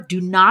Do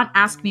not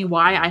ask me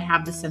why I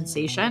have the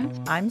sensation.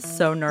 I'm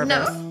so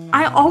nervous. No,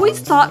 I always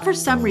thought for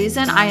some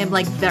reason I am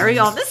like very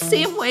on the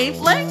same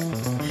wavelength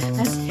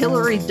as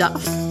Hillary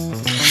Duff.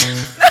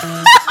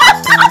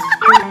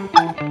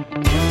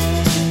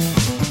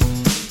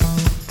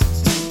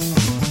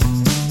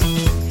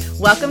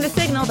 Welcome to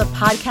Signal, the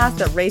podcast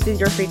that raises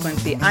your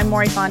frequency. I'm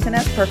Mory,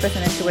 purpose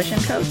and intuition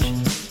coach.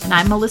 And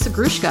I'm Melissa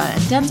Grushka,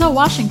 and Denzel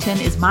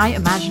Washington is my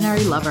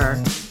imaginary lover.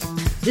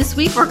 This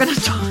week we're going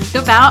to talk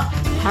about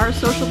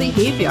parasocial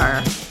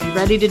behavior. You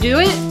ready to do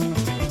it?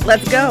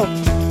 Let's go.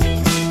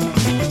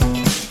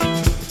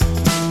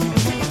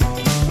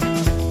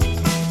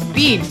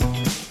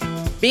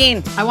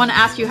 Bean. I want to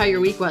ask you how your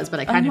week was, but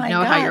I kind of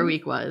know how your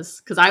week was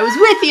because I was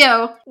with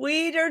you.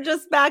 We are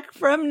just back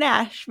from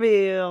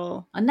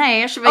Nashville.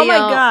 Nashville. Oh my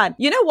God.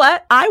 You know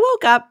what? I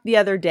woke up the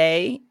other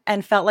day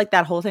and felt like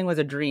that whole thing was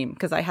a dream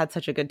because I had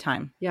such a good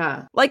time.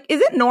 Yeah. Like,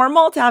 is it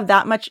normal to have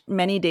that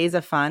many days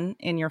of fun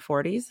in your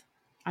 40s?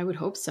 I would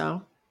hope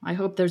so. I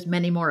hope there's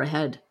many more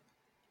ahead.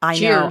 I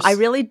know.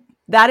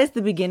 That is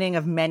the beginning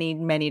of many,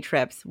 many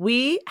trips.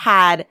 We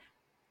had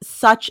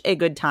such a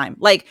good time.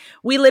 Like,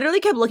 we literally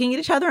kept looking at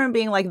each other and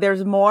being like,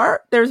 there's more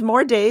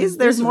days,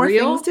 there's more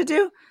things to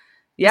do.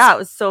 Yeah, it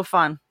was so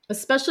fun.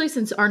 Especially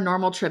since our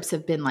normal trips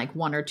have been like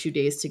 1 or 2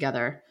 days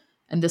together.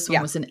 And this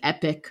one was an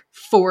epic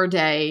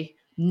 4-day,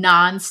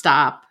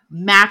 nonstop,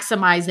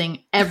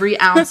 maximizing every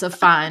ounce of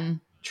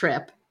fun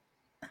trip.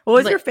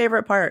 What was your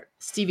favorite part?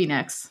 Stevie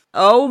Nicks.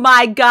 Oh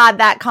my God,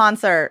 that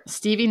concert.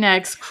 Stevie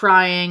Nicks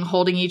crying,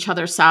 holding each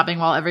other, sobbing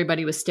while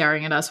everybody was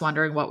staring at us,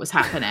 wondering what was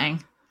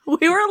happening.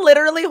 We were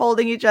literally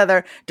holding each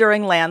other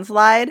during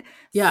Landslide,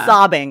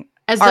 sobbing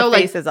our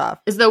faces off.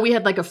 As though we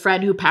had like a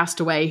friend who passed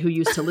away who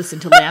used to listen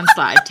to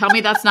Landslide. Tell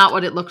me that's not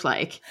what it looked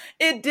like.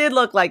 It did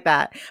look like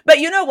that. But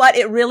you know what?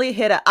 It really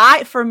hit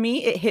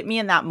it hit me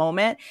in that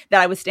moment that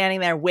I was standing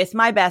there with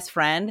my best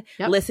friend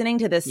listening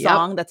to this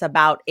song that's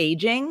about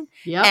aging.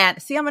 Yep.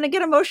 And see, I'm going to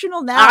get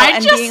emotional now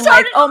and being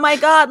like, oh my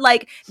God,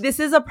 like this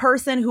is a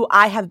person who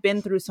I have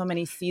been through so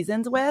many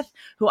seasons with,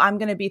 who I'm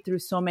going to be through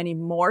so many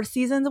more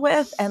seasons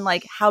with. And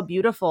like how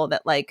beautiful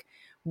that like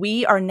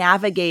we are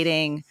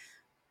navigating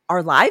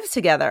our lives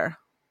together.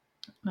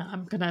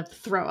 I'm going to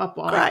throw up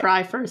while I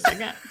cry for a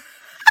second.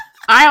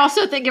 I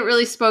also think it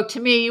really spoke to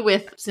me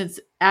since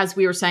as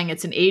we were saying,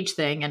 it's an age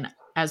thing. And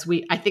I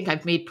think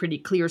I've made pretty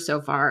clear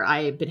so far,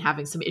 I've been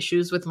having some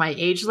issues with my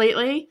age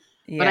lately,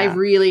 but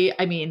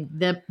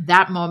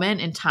that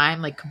moment in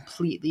time, like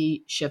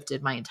completely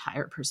shifted my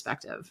entire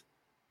perspective.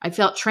 I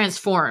felt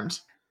transformed.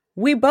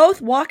 We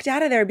both walked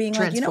out of there being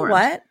like, you know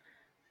what?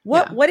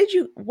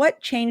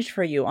 What changed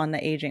for you on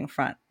the aging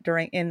front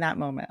in that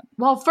moment?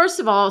 Well,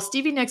 first of all,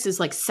 Stevie Nicks is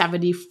like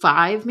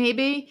 75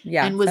 maybe.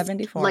 Yeah, and was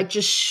 74. Like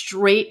just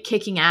straight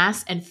kicking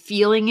ass and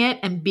feeling it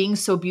and being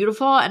so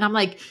beautiful. And I'm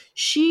like,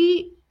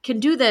 she can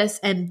do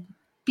this and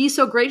be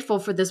so grateful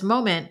for this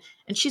moment.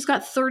 And she's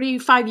got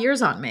 35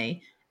 years on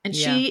me. And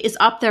she is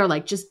up there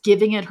like just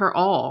giving it her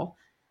all.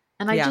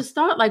 And I just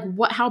thought like,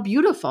 how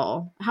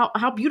beautiful,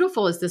 how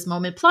beautiful is this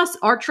moment? Plus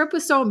our trip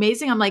was so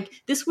amazing. I'm like,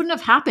 this wouldn't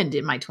have happened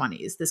in my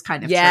 20s, this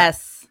kind of trip.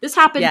 This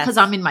happened because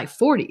I'm in my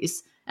 40s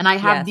and I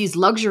have these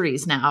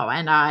luxuries now.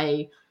 And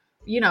I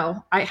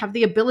have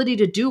the ability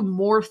to do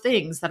more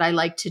things that I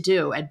like to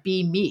do and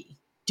be me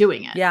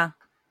doing it. Yeah.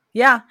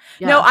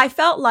 No, I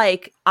felt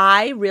like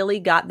I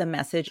really got the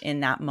message in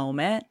that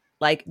moment.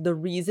 Like the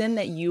reason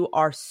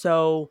you're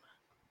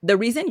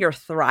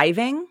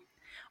thriving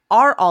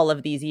are all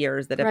of these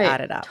years that have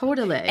added up.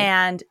 Totally.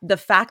 And the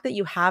fact that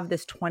you have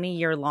this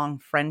 20-year-long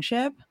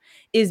friendship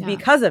is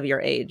because of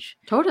your age.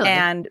 Totally.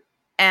 And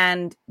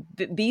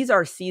these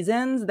are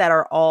seasons that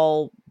are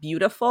all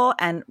beautiful.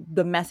 And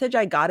the message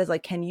I got is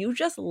like, can you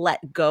just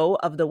let go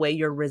of the way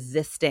you're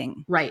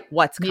resisting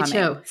what's coming? Me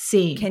too.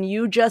 Same. Can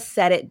you just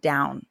set it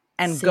down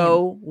and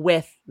go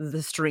with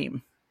the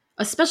stream?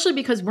 Especially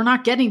because we're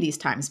not getting these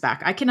times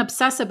back. I can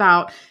obsess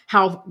about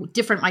how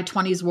different my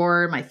 20s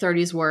were, my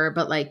 30s were,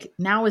 but like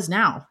now is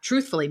now.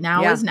 Truthfully,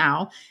 now is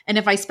now. And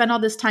if I spend all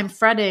this time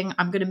fretting,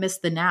 I'm going to miss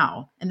the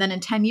now. And then in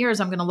 10 years,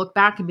 I'm going to look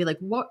back and be like,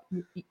 what?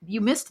 You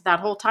missed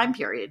that whole time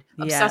period.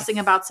 Obsessing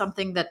about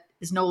something that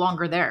is no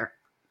longer there.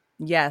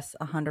 Yes,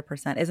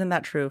 100%. Isn't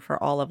that true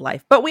for all of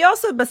life? But we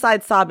also,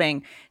 besides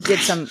sobbing, did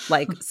some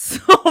like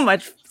so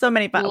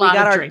many fun. We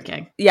got our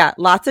drinking. Yeah,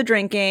 lots of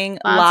drinking,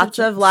 lots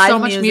of live so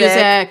much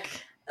music,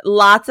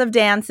 lots of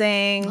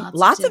dancing,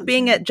 lots of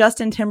being at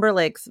Justin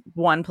Timberlake's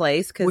one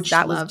place because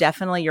that was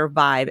definitely your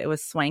vibe. It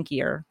was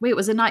swankier. Wait,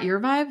 was it not your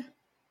vibe?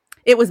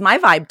 It was my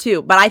vibe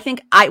too, but I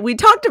think we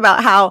talked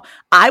about how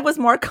I was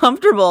more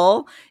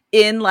comfortable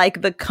in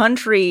like the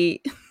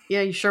country.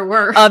 Yeah, you sure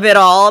were. Of it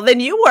all than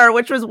you were,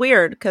 which was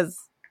weird because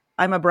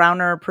I'm a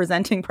browner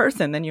presenting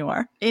person than you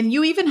are. And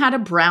you even had a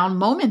brown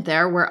moment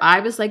there where I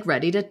was like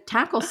ready to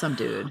tackle some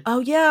dude. Oh,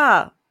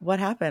 yeah. What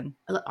happened?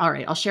 All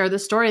right. I'll share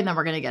this story and then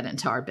we're going to get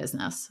into our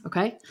business.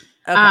 Okay.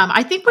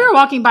 I think we were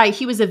walking by.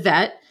 He was a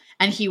vet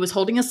and he was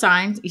holding a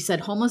sign. He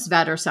said homeless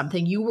vet or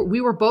something.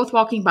 We were both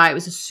walking by. It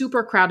was a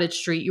super crowded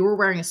street. You were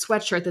wearing a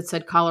sweatshirt that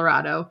said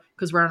Colorado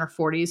because we're in our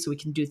 40s, so we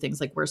can do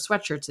things like wear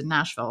sweatshirts in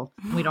Nashville.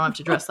 We don't have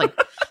to dress like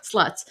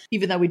sluts,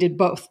 even though we did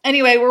both.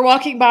 Anyway, we're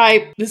walking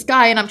by this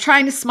guy and I'm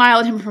trying to smile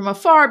at him from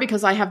afar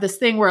because I have this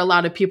thing where a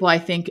lot of people, I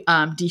think,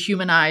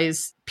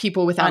 dehumanize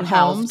people without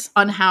homes,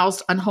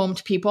 unhoused,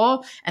 unhomed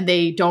people. And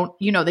they don't,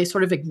 they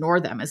sort of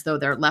ignore them as though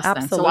they're less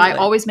than. So I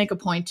always make a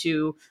point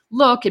to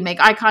look and make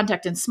eye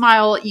contact and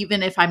smile,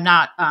 even if I'm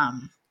not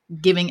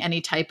giving any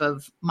type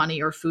of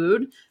money or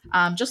food,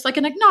 just like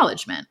an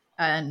acknowledgement.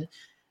 And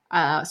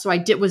so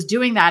I was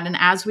doing that. And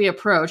as we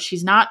approach,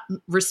 he's not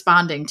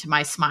responding to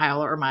my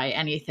smile or my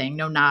anything,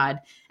 no nod.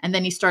 And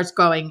then he starts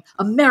going,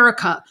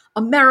 America,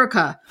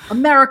 America,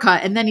 America.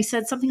 And then he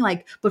said something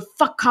like, but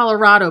fuck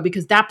Colorado,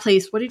 because that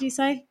place, what did he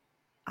say?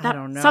 I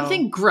don't know.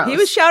 Something gross. He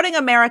was shouting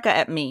America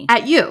at me.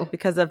 At you.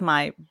 Because of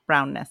my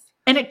brownness.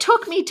 And it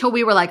took me till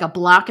we were like a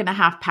block and a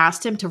half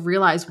past him to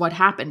realize what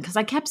happened. Because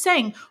I kept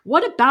saying,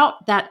 what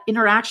about that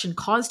interaction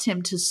caused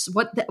him to,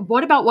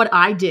 what about what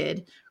I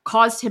did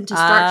caused him to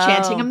start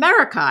chanting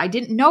America? I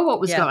didn't know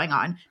what was going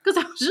on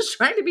because I was just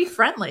trying to be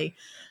friendly.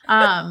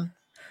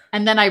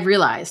 And then I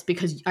realized,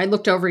 because I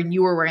looked over and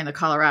you were wearing the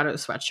Colorado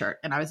sweatshirt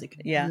and I was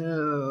like,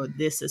 oh,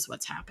 this is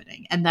what's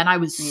happening. And then I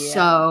was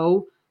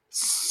so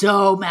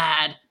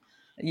mad.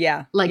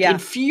 Yeah.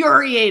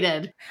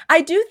 Infuriated.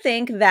 I do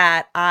think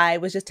that I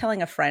was just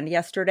telling a friend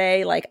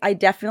yesterday, like I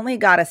definitely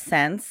got a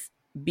sense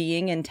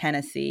being in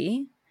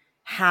Tennessee,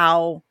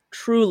 how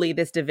truly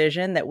this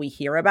division that we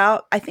hear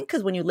about, I think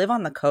because when you live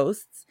on the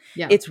coasts,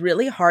 it's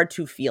really hard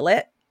to feel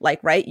it. Like,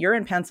 right, you're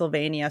in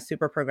Pennsylvania,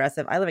 super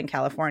progressive. I live in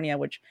California,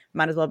 which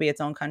might as well be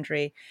its own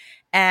country.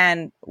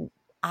 And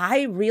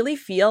I really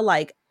feel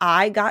like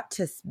I got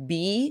to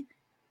be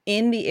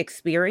in the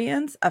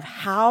experience of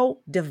how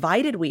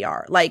divided we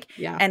are,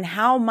 and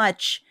how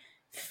much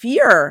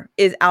fear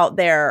is out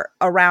there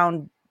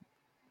around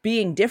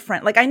being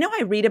different. Like, I know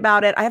I read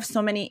about it. I have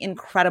so many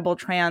incredible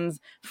trans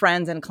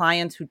friends and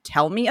clients who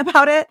tell me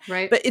about it,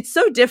 right? But it's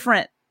so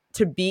different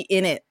to be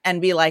in it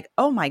and be like,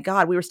 oh my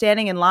God, we were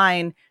standing in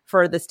line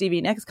for the Stevie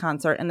Nicks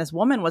concert and this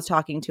woman was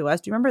talking to us.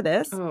 Do you remember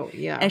this? Oh,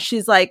 yeah. And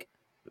she's like,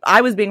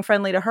 I was being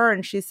friendly to her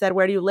and she said,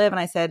 where do you live? And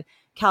I said,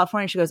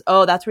 California. She goes,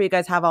 oh, that's where you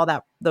guys have all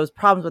those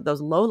problems with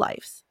those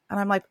lowlifes. And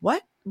I'm like,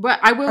 what? But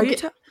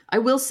I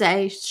will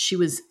say she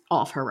was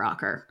off her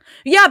rocker.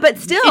 Yeah, but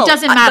still. It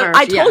doesn't matter.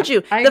 I told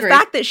you, the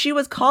fact that she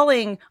was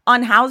calling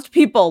unhoused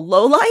people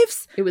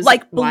lowlifes, it was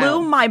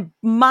blew my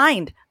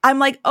mind. I'm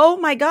like, oh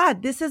my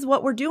God, this is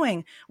what we're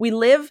doing. We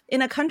live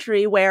in a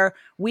country where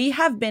we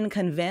have been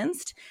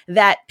convinced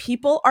that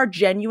people are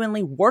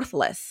genuinely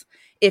worthless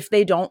if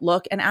they don't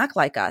look and act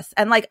like us.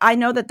 And I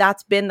know that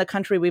that's been the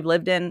country we've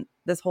lived in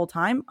this whole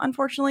time,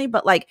 unfortunately.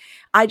 But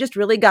I just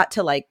really got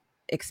to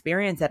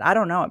experience it. I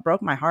don't know. It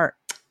broke my heart.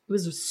 It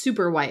was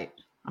super white.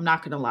 I'm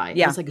not going to lie.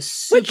 Yeah. It was a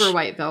super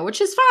white though,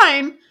 which is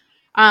fine.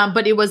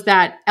 But it was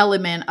that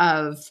element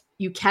of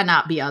you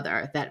cannot be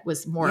other that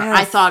was more,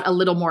 I thought, a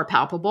little more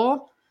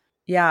palpable.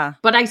 Yeah.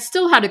 But I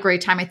still had a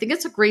great time. I think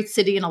it's a great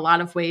city in a lot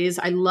of ways.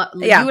 You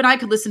and I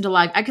could listen to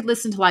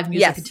live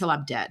music until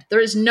I'm dead. There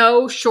is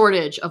no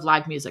shortage of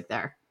live music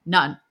there.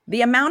 None.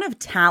 The amount of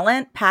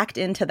talent packed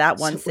into that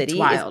one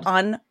city is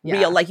unreal.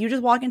 Yeah. You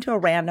just walk into a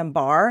random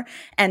bar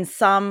and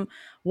some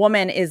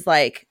woman is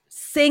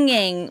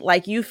singing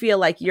you feel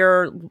like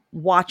you're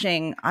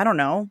watching, I don't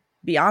know,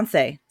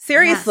 Beyonce.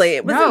 Seriously,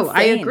 it was insane.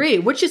 I agree.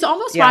 Which is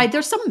almost why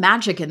there's some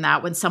magic in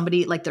that when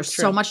somebody there's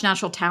so much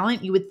natural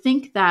talent, you would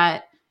think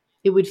that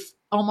it would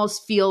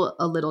almost feel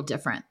a little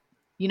different.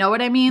 You know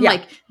what I mean?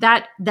 Yeah.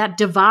 That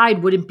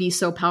divide wouldn't be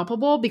so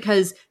palpable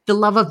because the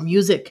love of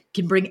music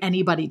can bring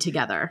anybody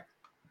together.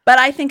 But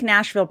I think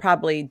Nashville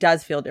probably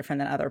does feel different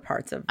than other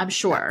parts of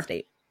that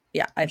state.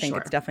 Yeah, I think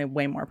it's definitely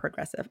way more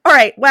progressive. All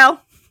right,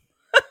 well,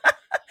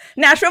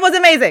 Nashville was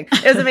amazing.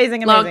 It was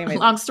amazing.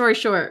 Long story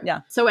short.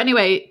 Yeah. So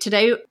anyway,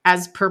 today,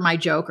 as per my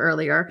joke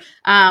earlier,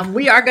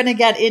 we are going to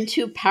get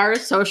into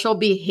parasocial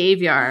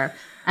behavior.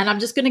 And I'm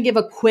just going to give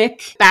a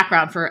quick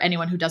background for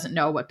anyone who doesn't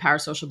know what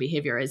parasocial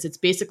behavior is. It's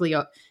basically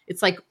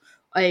it's like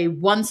a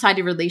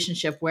one-sided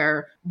relationship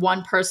where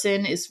one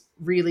person is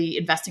really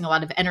investing a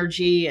lot of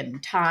energy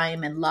and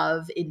time and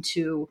love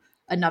into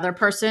another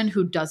person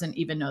who doesn't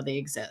even know they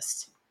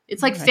exist.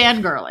 It's like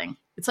fangirling.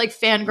 It's like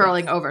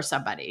fangirling over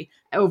somebody,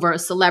 over a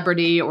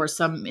celebrity or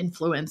some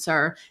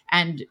influencer,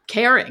 and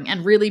caring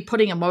and really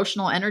putting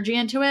emotional energy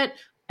into it.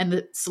 And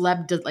the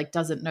celeb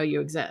doesn't know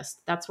you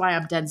exist. That's why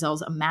I'm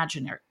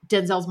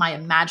Denzel's my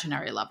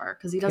imaginary lover,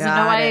 because he doesn't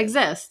know I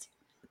exist.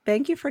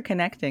 Thank you for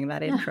connecting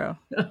that intro.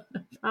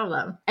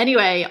 Problem.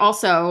 Anyway,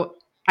 also,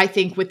 I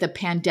think with the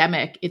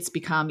pandemic, it's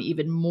become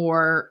even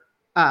more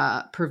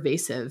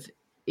pervasive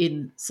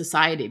in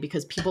society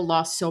because people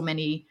lost so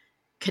many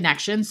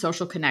connections,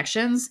 social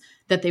connections,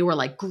 that they were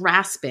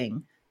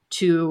grasping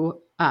to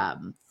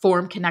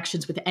form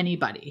connections with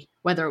anybody,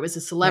 whether it was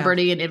a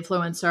celebrity, an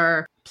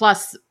influencer,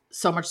 plus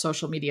so much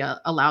social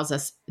media allows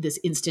us this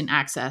instant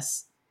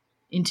access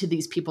into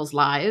these people's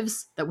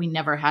lives that we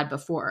never had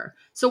before.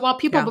 So while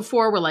people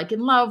before were in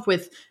love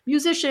with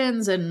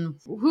musicians and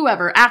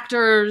whoever,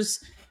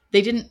 actors,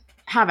 they didn't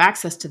have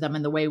access to them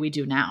in the way we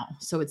do now.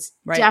 So it's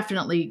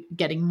definitely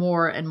getting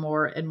more and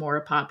more and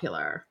more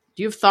popular.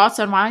 Do you have thoughts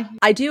on why?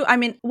 I do. I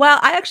mean, well,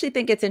 I actually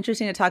think it's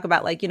interesting to talk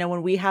about, like, you know,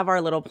 when we have our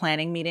little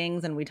planning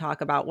meetings and we talk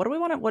about what do we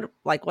want to,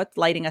 what's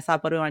lighting us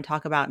up? What do we want to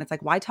talk about? And it's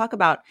like, why talk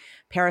about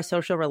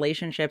parasocial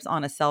relationships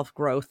on a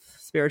self-growth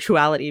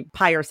spirituality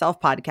Pie Yourself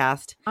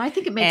podcast? I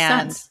think it makes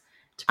sense.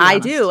 I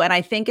do. And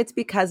I think it's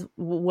because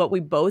what we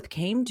both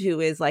came to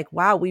is like,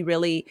 wow,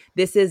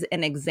 this is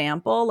an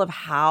example of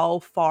how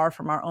far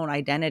from our own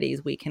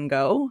identities we can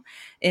go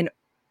in,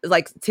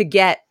 like, to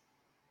get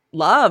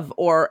love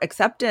or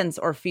acceptance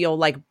or feel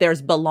like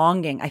there's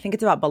belonging. I think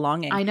it's about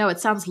belonging. I know, it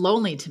sounds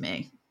lonely to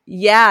me.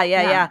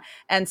 Yeah.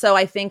 And so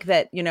I think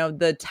that, you know,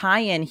 the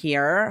tie-in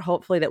here,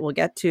 hopefully that we'll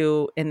get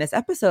to in this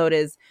episode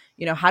is,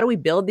 you know, how do we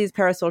build these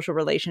parasocial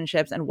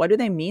relationships and what do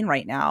they mean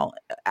right now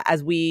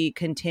as we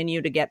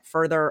continue to get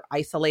further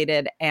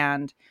isolated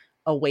and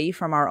away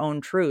from our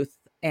own truth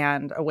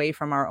and away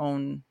from our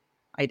own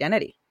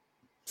identity.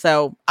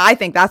 So I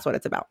think that's what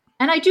it's about.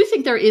 And I do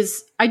think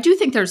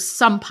there's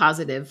some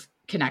positive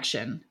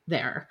connection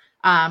there.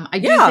 I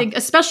do think,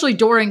 especially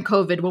during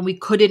COVID, when we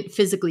couldn't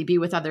physically be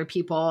with other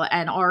people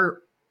and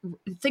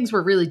things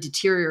were really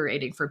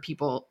deteriorating for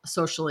people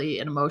socially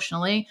and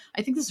emotionally,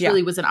 I think this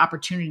really was an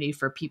opportunity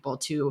for people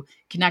to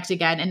connect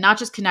again, and not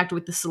just connect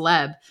with the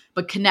celeb,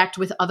 but connect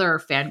with other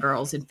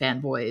fangirls and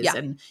fanboys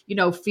and, you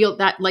know, feel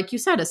that, like you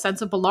said, a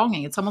sense of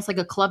belonging. It's almost like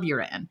a club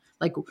you're in.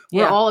 Like,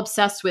 we're all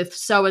obsessed with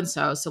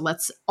so-and-so, so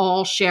let's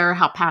all share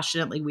how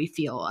passionately we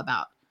feel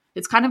about.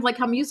 It's kind of like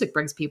how music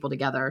brings people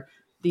together.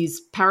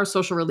 These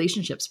parasocial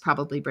relationships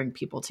probably bring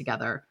people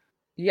together.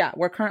 Yeah,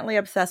 we're currently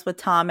obsessed with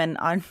Tom and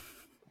Ariana.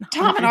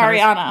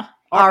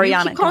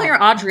 You keep calling her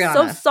Adriana.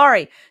 So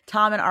sorry.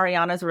 Tom and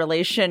Ariana's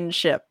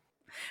relationship,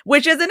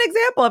 which is an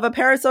example of a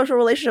parasocial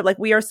relationship. Like,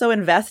 we are so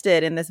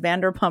invested in this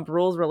Vanderpump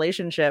Rules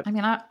relationship. I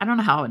mean, I don't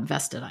know how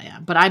invested I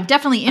am, but I'm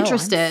definitely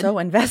interested. I'm so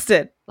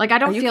invested. Like, I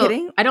don't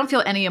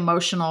feel any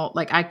emotional,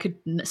 like I could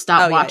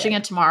stop watching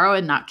it tomorrow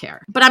and not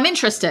care. But I'm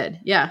interested.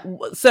 Yeah.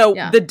 So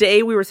the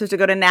day we were supposed to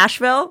go to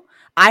Nashville,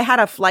 I had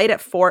a flight at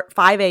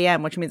 5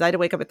 a.m., which means I had to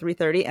wake up at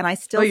 3:30, and I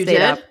still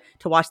stayed up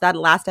to watch that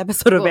last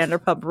episode of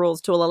Vanderpump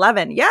Rules till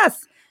 11.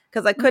 Yes,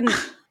 because I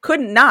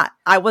couldn't not.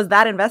 I was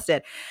that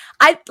invested.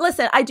 I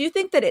do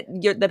think that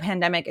the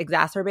pandemic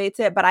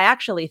exacerbates it, but I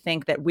actually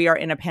think that we are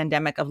in a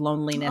pandemic of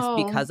loneliness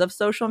because of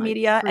social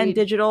media and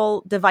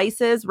digital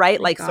devices,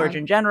 right? Like,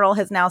 Surgeon General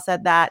has now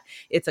said that.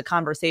 It's a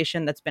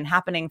conversation that's been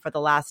happening for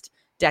the last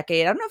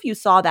decade. I don't know if you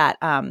saw that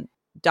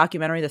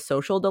documentary, The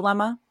Social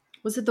Dilemma.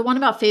 Was it the one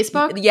about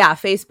Facebook? Yeah,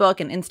 Facebook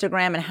and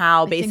Instagram, and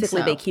how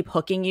basically they keep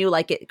hooking you,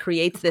 like it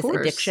creates this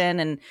addiction.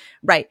 And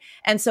right.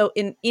 And so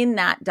in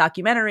that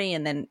documentary,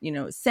 and then, you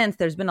know, since,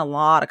 there's been a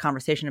lot of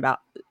conversation about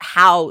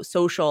how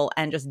social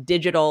and just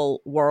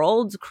digital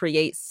worlds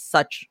create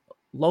such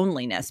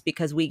loneliness,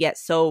 because we get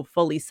so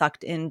fully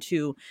sucked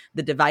into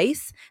the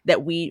device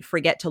that we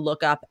forget to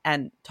look up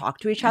and talk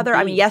to each other.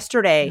 I mean,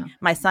 yesterday,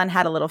 my son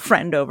had a little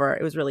friend over.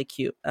 It was really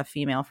cute, a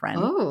female friend.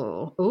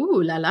 Oh,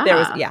 ooh, la la.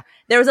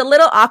 There was a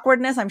little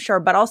awkwardness, I'm sure,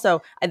 but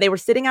also they were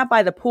sitting out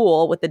by the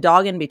pool with the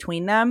dog in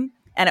between them.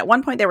 And at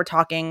one point they were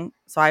talking.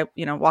 So I,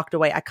 walked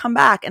away. I come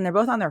back and they're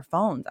both on their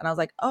phones. And I was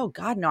like, oh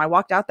God, no. I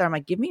walked out there. I'm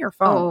like, give me your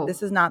phone.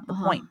 This is not the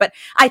point. But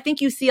I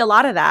think you see a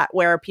lot of that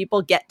where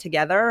people get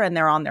together and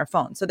they're on their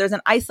phone. So there's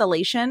an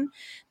isolation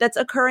that's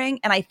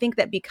occurring. And I think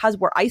that because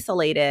we're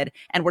isolated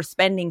and we're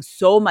spending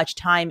so much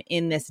time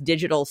in this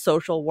digital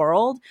social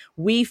world,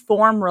 we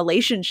form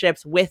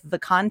relationships with the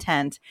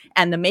content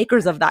and the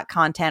makers of that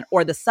content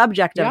or the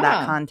subject of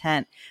that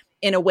content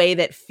in a way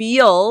that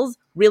feels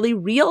really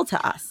real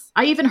to us.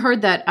 I even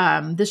heard that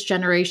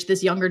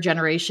this younger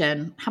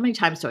generation, how many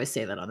times do I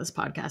say that on this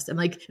podcast? I'm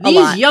like,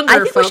 these younger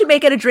I think we should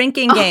make it a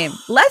drinking game.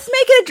 Let's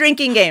make it a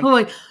drinking game. I'm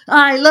like,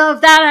 I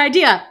love that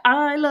idea.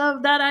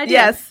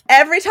 Yes.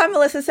 Every time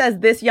Melissa says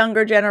this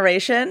younger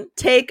generation,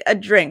 take a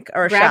drink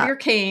or a shot. Grab your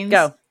canes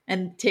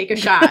and take a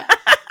shot.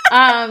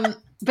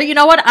 But you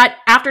know what?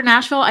 After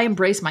Nashville, I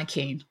embrace my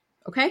cane.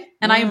 Okay.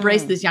 And I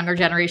embrace this younger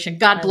generation.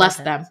 God bless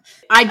them.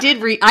 I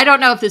don't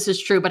know if this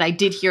is true, but I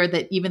did hear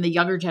that even the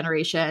younger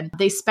generation,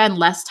 they spend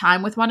less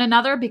time with one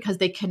another because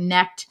they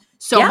connect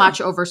so much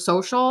over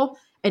social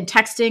and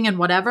texting and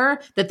whatever,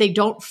 that they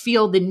don't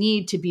feel the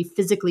need to be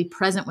physically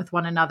present with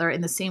one another in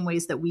the same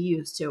ways that we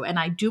used to. And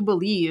I do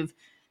believe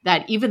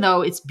that even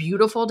though it's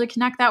beautiful to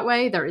connect that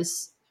way, there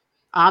is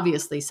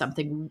obviously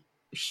something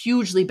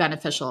hugely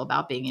beneficial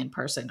about being in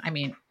person. I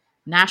mean,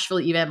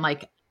 Nashville, even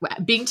like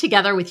being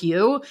together with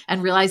you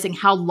and realizing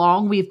how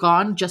long we've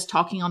gone just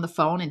talking on the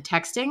phone and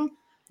texting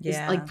is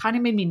like kind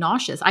of made me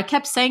nauseous. I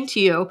kept saying to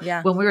you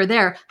when we were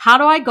there, how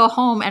do I go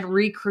home and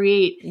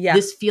recreate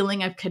this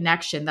feeling of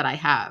connection that I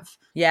have?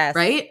 Yes.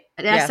 Right.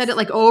 And I said it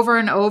like over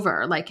and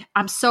over, like,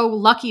 I'm so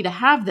lucky to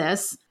have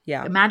this.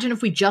 Yeah. Imagine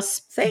if we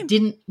just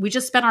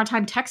spent our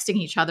time texting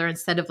each other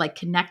instead of like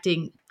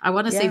connecting. I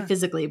want to say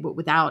physically, but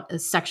without a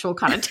sexual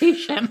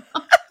connotation.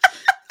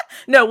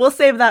 No, we'll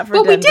save that for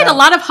But we did a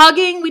lot of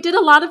hugging. We did a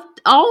lot of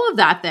all of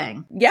that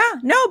thing. Yeah,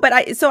 no, but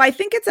I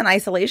think it's an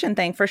isolation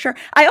thing for sure.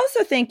 I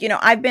also think,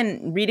 I've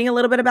been reading a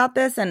little bit about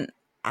this, and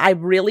I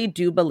really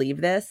do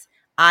believe this.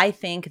 I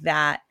think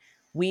that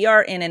we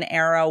are in an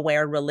era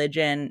where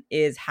religion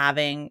is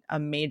having a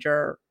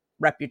major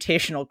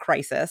reputational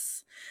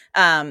crisis.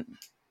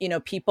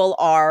 People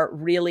are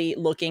really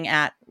looking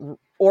at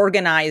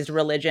organized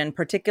religion,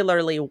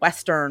 particularly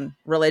Western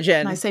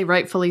religion. Can I say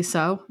rightfully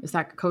so? Is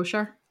that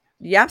kosher?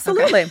 Yeah,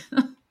 absolutely.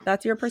 Okay.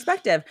 That's your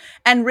perspective.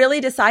 And really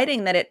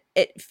deciding that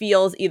it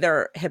feels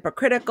either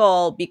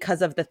hypocritical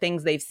because of the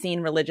things they've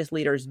seen religious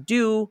leaders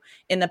do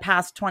in the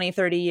past 20,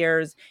 30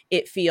 years.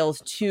 It feels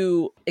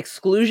too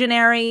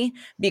exclusionary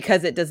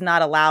because it does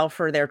not allow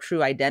for their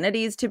true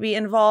identities to be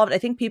involved. I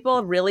think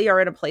people really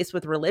are in a place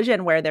with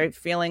religion where they're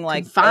feeling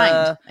like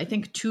confined. I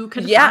think too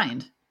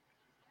confined.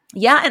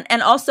 Yeah.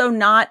 And also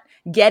not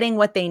getting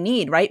what they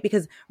need, right?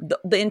 Because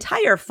the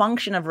entire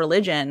function of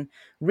religion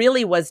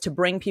really was to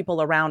bring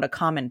people around a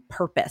common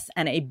purpose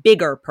and a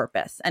bigger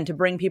purpose, and to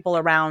bring people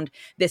around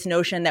this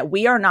notion that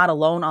we are not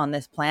alone on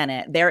this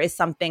planet. There is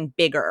something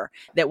bigger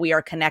that we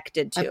are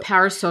connected to. A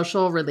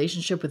parasocial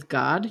relationship with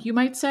God, you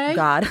might say?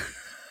 God.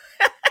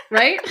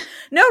 Right?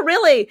 No,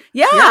 really.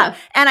 Yeah.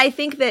 And I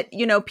think that,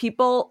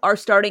 people are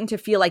starting to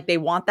feel like they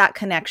want that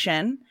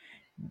connection,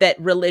 that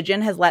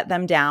religion has let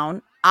them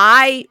down.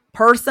 I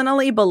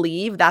personally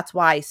believe that's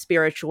why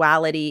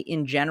spirituality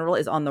in general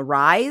is on the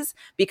rise,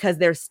 because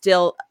there's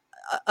still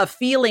a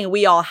feeling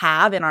we all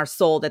have in our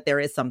soul that there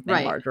is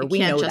something larger. We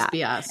know that. It can't just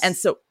be us.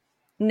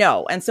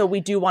 And so we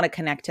do want to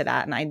connect to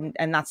that.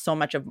 And that's so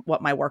much of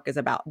what my work is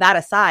about. That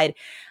aside,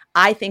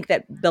 I think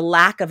that the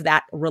lack of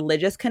that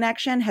religious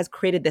connection has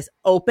created this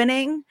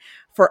opening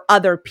for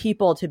other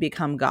people to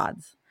become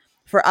gods,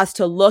 for us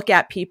to look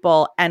at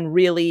people and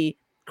really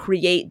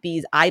create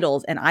these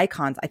idols and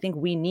icons. I think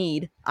we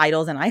need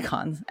idols and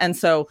icons. And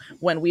so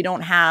when we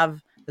don't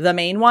have the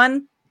main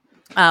one,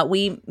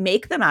 we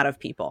make them out of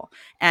people,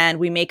 and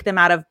we make them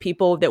out of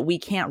people that we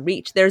can't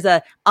reach. There's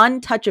a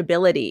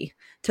untouchability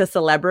to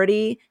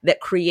celebrity that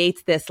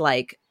creates this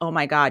like, oh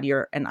my God,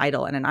 you're an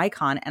idol and an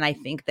icon. And I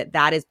think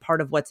that is part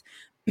of what's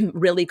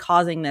really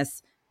causing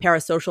this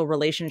parasocial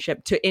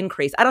relationship to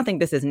increase. I don't think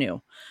this is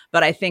new,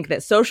 but I think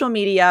that social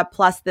media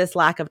plus this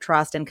lack of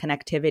trust and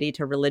connectivity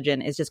to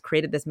religion has just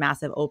created this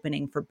massive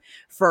opening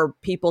for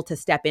people to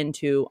step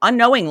into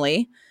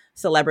unknowingly,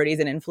 celebrities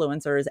and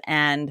influencers,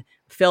 and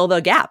fill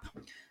the gap.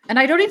 And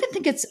I don't even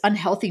think it's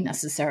unhealthy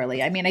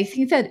necessarily. I mean, I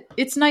think that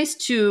it's nice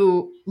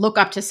to look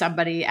up to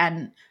somebody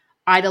and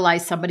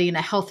idolize somebody in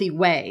a healthy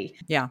way.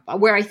 Yeah.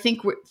 Where I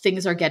think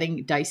things are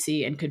getting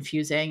dicey and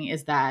confusing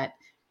is that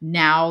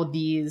now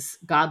these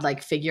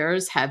godlike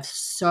figures have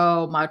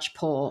so much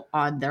pull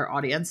on their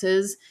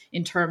audiences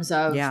in terms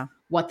of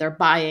what they're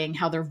buying,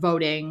 how they're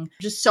voting,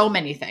 just so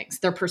many things.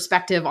 Their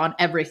perspective on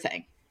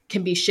everything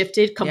can be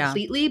shifted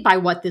completely by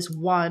what this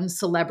one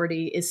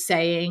celebrity is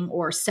saying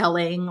or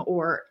selling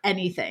or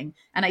anything.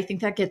 And I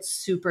think that gets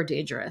super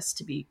dangerous,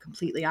 to be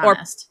completely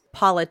honest. Or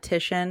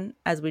politician,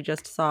 as we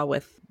just saw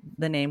with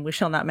the name we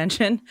shall not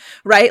mention,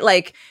 right?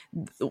 Like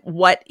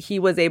what he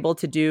was able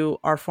to do,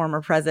 our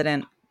former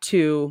president,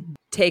 to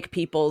take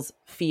people's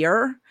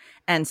fear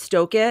and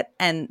stoke it,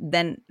 and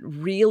then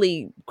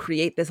really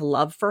create this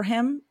love for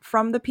him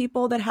from the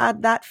people that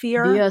had that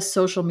fear. Via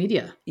social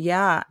media.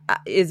 Yeah,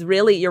 is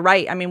really, you're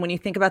right. I mean, when you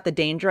think about the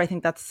danger, I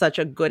think that's such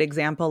a good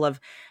example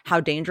of how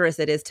dangerous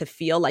it is to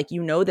feel like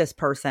this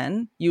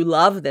person, you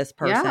love this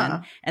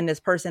person, and this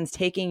person's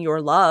taking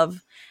your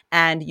love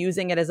and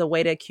using it as a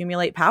way to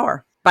accumulate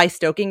power by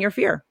stoking your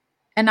fear.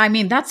 And I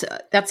mean, that's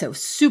a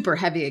super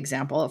heavy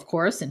example, of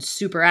course, and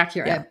super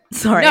accurate. Yeah.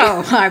 Sorry.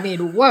 No, I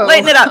mean, whoa.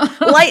 Lighten it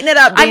up. Lighten it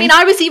up. I mean,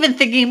 I was even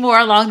thinking more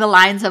along the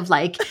lines of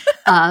like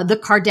the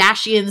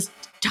Kardashians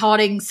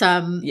touting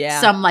some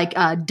like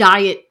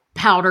diet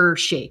powder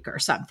shake or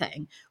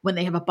something when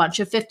they have a bunch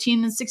of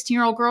 15 and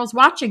 16-year-old girls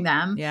watching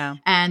them. Yeah.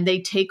 And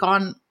they take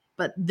on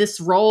this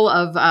role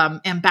of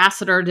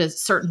ambassador to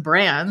certain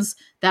brands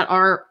that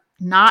are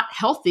not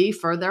healthy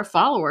for their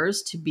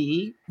followers to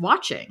be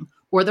watching.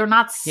 Or they're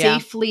not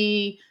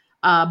safely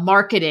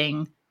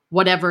marketing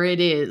whatever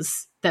it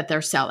is that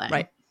they're selling.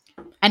 Right.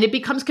 And it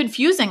becomes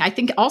confusing. I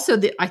think also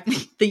the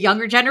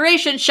younger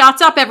generation,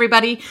 shots up,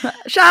 everybody.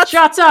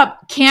 Shots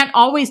up, can't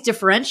always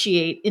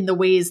differentiate in the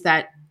ways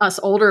that us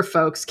older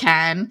folks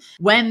can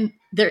when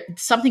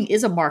something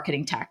is a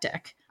marketing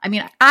tactic. I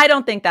mean, I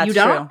don't think that's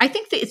true. I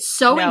think that it's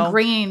so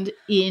ingrained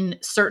in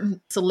certain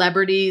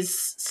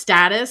celebrities'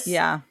 status.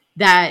 Yeah.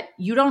 That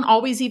you don't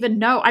always even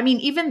know. I mean,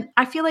 even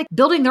I feel like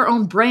building their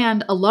own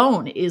brand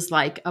alone is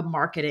like a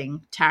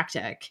marketing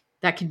tactic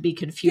that can be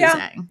confusing.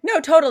 Yeah. No,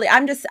 totally.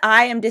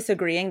 I am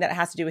disagreeing that it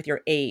has to do with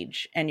your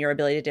age and your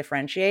ability to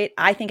differentiate.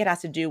 I think it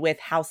has to do with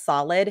how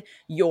solid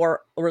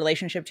your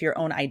relationship to your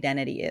own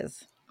identity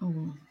is.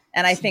 Ooh,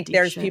 and I think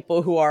there's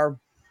people who are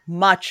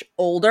much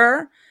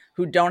older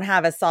who don't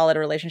have a solid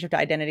relationship to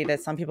identity that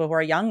some people who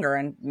are younger,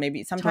 and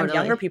maybe sometimes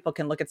younger people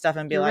can look at stuff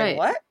and be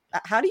what?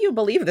 how do you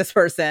believe this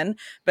person?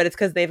 But it's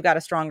because they've got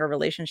a stronger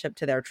relationship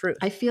to their truth.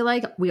 I feel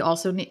like we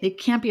also need, it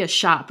can't be a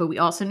shot, but we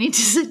also need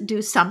to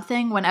do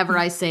something whenever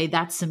I say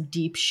that's some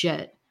deep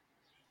shit.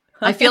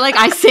 I feel like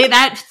I say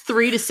that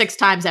 3 to 6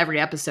 times every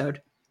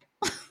episode.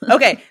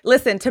 Okay,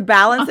 listen, to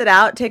balance it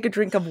out, take a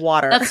drink of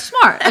water. That's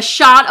smart. A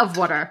shot of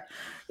water.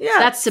 Yeah,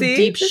 that's some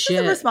deep this shit.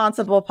 This is a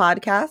responsible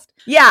podcast.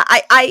 Yeah,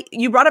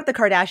 you brought up the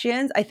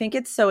Kardashians. I think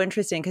it's so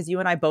interesting because you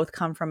and I both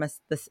come from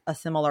a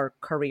similar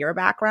career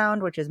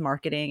background, which is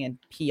marketing and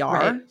PR.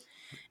 Right.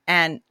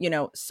 And, you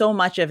know, so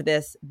much of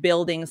this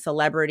building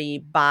celebrity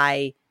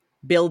by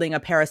building a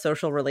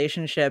parasocial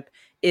relationship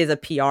is a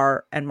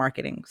PR and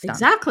marketing stunt.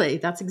 Exactly.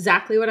 That's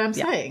exactly what I'm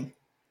saying.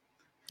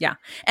 Yeah.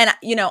 And,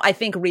 you know, I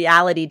think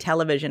reality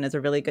television is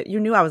a really good, you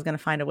knew I was going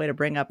to find a way to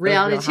bring up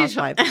reality Real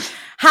Housewives.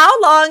 How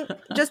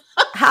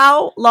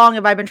long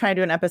have I been trying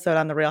to do an episode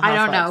on the Real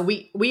Housewives? I don't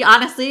know. We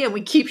honestly, and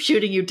we keep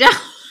shooting you down.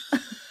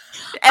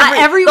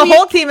 Every week,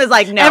 whole team is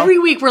like, no. Every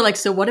week we're like,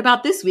 so what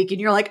about this week?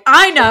 And you're like,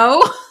 I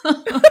know.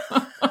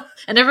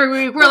 And every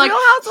week we're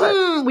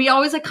like, we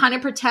always like kind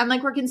of pretend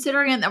like we're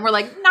considering it. And then we're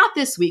like, not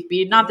this week,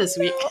 B, not this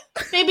week.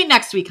 Maybe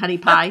next week, honey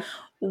pie.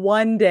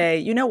 One day.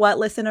 You know what,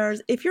 listeners?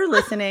 If you're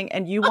listening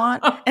and you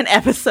want an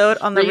episode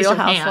on the Real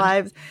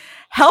Housewives,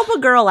 help a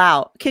girl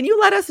out. Can you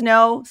let us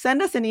know?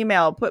 Send us an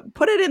email.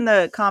 Put it in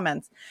the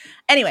comments.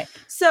 Anyway,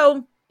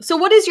 so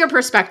what is your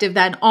perspective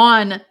then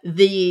on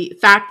the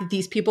fact that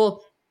these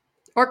people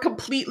are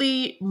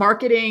completely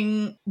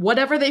marketing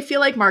whatever they feel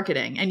like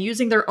marketing and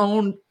using their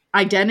own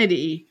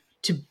identity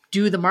to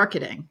do the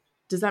marketing?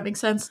 Does that make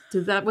sense?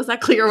 Was that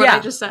clear what I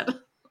just said?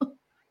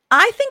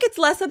 I think it's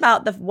less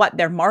about what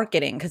they're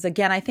marketing, because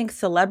again, I think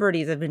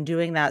celebrities have been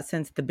doing that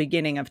since the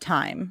beginning of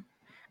time.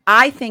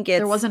 I think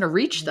there wasn't a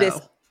reach though.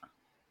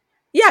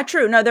 Yeah,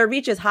 true. No, their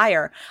reach is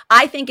higher.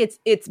 I think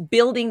it's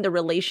building the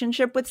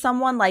relationship with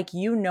someone like,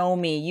 you know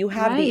me, you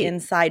have the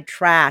inside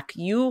track.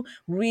 You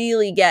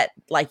really get,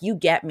 like, you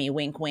get me,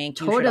 wink, wink.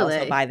 Totally. You should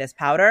also buy this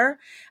powder.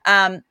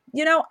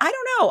 You know, I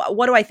don't know.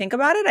 What do I think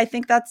about it? I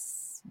think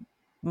that's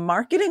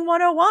marketing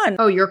 101.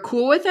 Oh, you're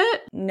cool with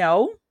it?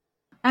 No.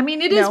 I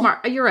mean, it is.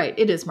 You're right.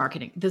 It is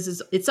marketing.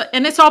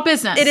 And it's all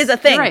business. It is a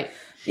thing. You're right.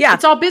 Yeah.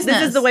 It's all business.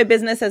 This is the way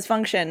business has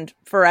functioned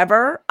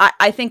forever.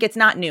 I think it's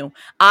not new.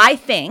 I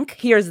think,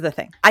 here's the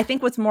thing. I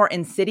think what's more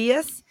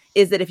insidious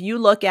is that if you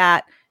look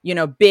at, you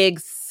know,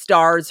 big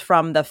stars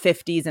from the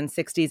 50s and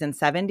 60s and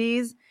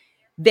 70s,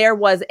 there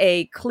was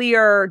a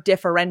clear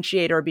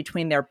differentiator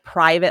between their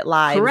private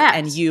lives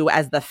and you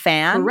as the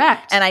fan.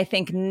 Correct. And I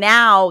think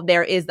now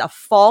there is a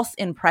false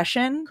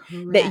impression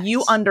that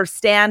you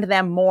understand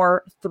them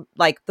more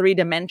like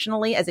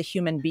 3-dimensionally as a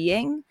human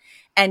being.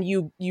 And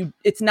you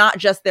it's not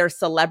just their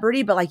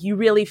celebrity, but like you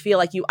really feel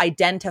like you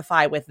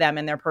identify with them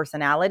and their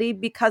personality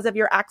because of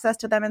your access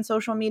to them in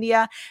social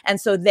media.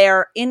 And so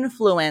their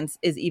influence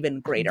is even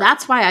greater.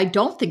 That's why I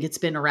don't think it's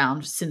been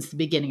around since the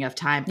beginning of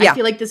time. I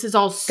feel like this is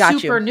all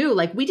super new.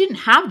 Like we didn't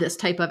have this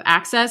type of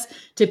access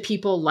to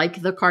people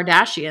like the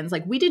Kardashians.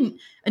 Like we didn't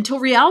until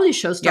reality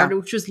shows started,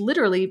 which was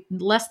literally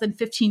less than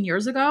 15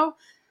 years ago.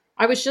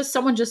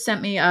 Someone just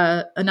sent me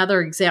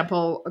another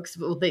example.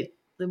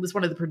 It was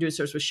one of the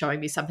producers was showing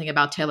me something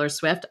about Taylor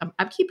Swift.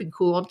 I'm keeping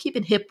cool. I'm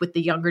keeping hip with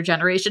the younger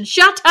generation.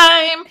 Shot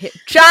time.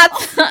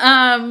 Shots.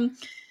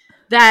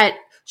 That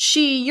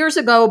she years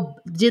ago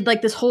did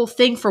like this whole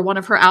thing for one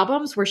of her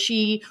albums where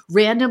she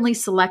randomly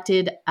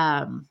selected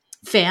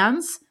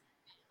fans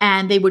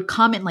and they would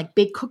come and like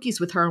bake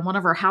cookies with her in one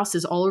of her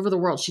houses all over the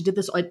world. She did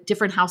this at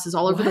different houses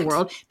all over the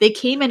world. They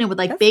came in and would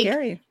like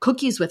bake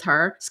cookies with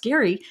her,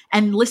 scary,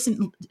 and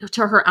listen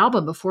to her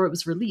album before it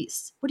was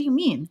released. What do you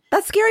mean?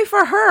 That's scary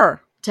for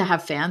her. To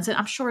have fans, and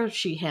I'm sure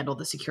she handled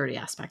the security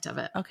aspect of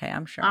it. Okay,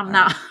 I'm sure.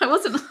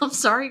 I'm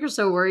sorry you're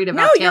so worried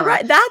about Taylor. You're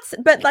right.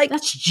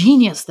 That's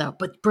genius though.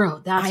 But bro,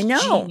 that's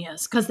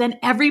genius. Because then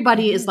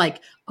everybody is like,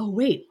 oh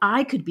wait,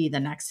 I could be the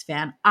next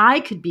fan. I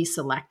could be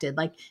selected.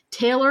 Like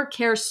Taylor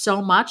cares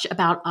so much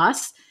about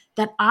us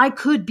that I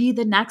could be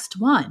the next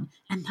one.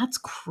 And that's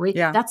great.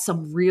 Yeah. That's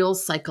some real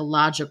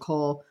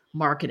psychological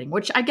marketing,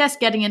 which I guess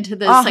getting into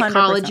the 100%.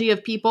 Psychology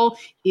of people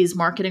is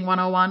marketing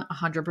 101,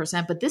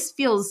 100%. But this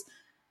feels,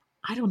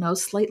 I don't know,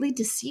 slightly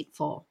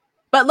deceitful.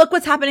 But look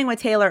what's happening with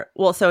Taylor.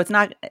 Well, so it's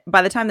not,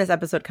 by the time this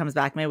episode comes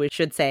back, maybe we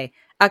should say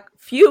a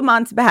few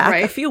months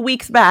back, a few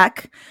weeks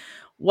back,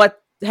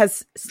 what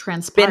has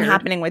been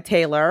happening with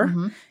Taylor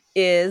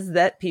is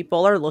that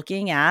people are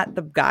looking at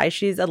the guy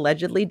she's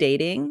allegedly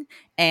dating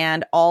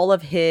and all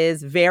of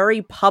his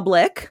very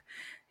public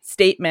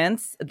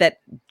statements that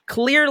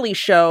clearly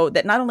show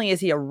that not only is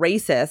he a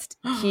racist,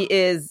 he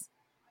is,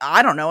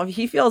 I don't know,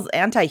 he feels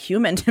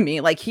anti-human to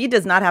me. Like he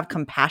does not have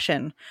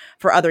compassion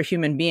for other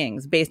human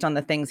beings based on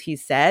the things he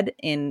said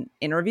in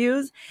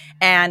interviews.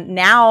 And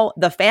now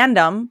the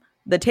fandom,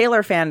 the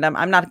Taylor fandom,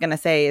 I'm not going to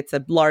say it's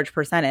a large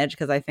percentage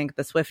because I think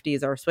the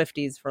Swifties are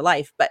Swifties for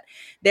life. But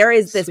there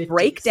is this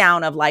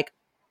breakdown of like,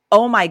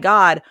 oh my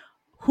God,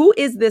 who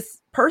is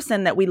this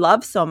person that we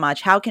love so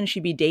much? How can she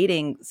be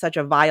dating such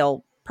a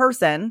vile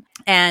person?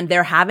 and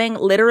they're having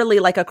literally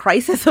like a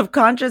crisis of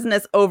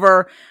consciousness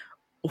over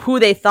who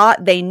they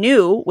thought they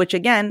knew, which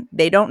again,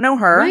 they don't know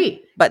her,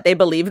 right, but they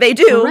believe they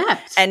do.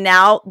 Correct. And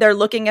now they're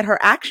looking at her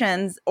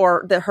actions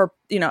or her,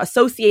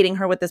 associating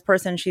her with this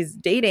person she's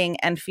dating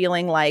and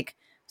feeling like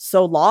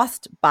so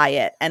lost by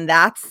it. And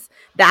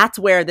that's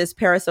where this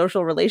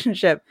parasocial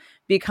relationship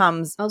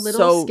becomes a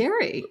little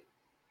so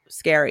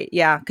scary.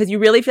 Yeah. Because you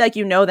really feel like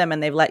you know them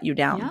and they've let you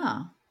down.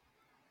 Yeah.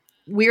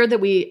 Weird that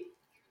we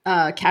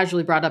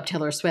casually brought up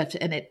Taylor Swift,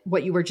 and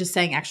what you were just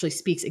saying actually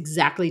speaks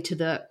exactly to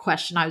the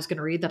question I was going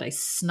to read that I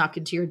snuck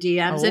into your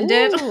DMs and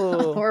did,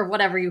 or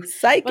whatever you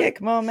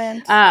psychic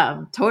moment.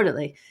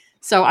 Totally.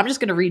 So I'm just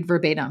going to read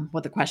verbatim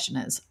what the question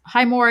is.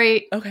 Hi,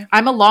 Mory. Okay.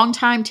 I'm a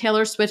longtime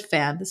Taylor Swift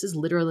fan. This is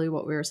literally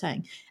what we were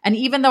saying. And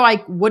even though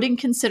I wouldn't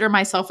consider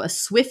myself a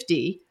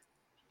Swiftie,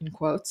 in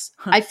quotes,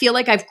 I feel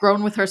like I've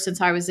grown with her since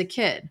I was a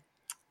kid.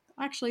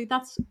 Actually,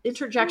 that's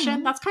interjection.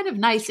 Mm-hmm. That's kind of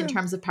nice in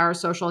terms of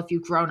parasocial. If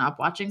you've grown up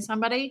watching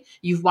somebody,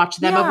 you've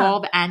watched them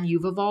evolve and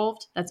you've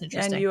evolved. That's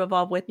interesting. And you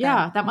evolve with them.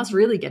 Yeah, that must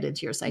really get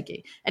into your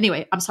psyche.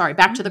 Anyway, I'm sorry.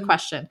 Back to the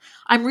question.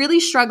 I'm really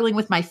struggling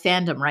with my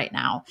fandom right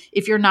now.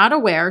 If you're not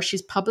aware,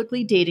 she's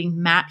publicly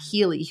dating Matt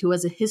Healy, who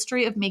has a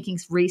history of making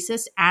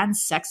racist and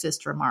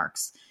sexist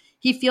remarks.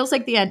 He feels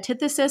like the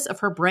antithesis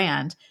of her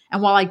brand.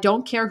 And while I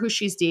don't care who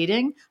she's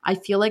dating, I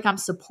feel like I'm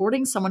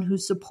supporting someone who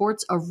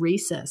supports a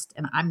racist,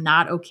 and I'm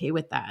not okay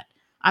with that.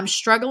 I'm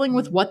struggling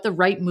with what the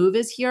right move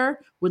is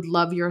here. Would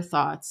love your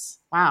thoughts.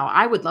 Wow.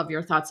 I would love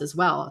your thoughts as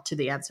well to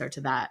the answer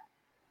to that.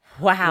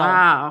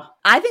 Wow.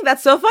 I think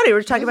that's so funny.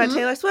 We're talking about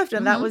Taylor Swift,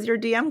 and that was your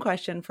DM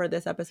question for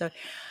this episode.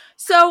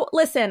 So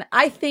listen,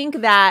 I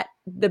think that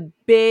the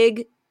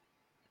big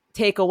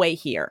takeaway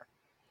here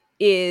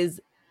is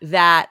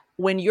that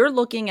when you're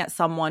looking at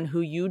someone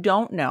who you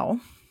don't know,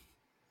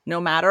 no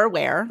matter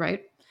where,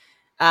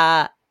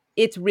 right?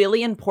 It's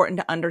really important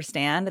to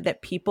understand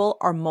that people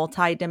are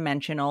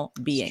multidimensional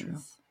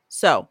beings.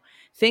 So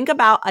think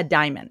about a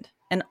diamond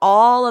and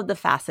all of the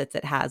facets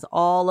it has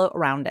all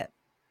around it.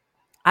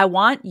 I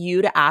want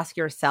you to ask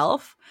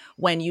yourself,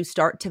 when you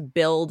start to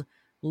build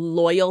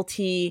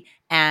loyalty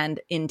and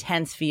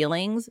intense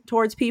feelings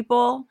towards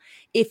people,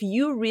 if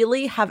you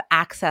really have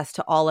access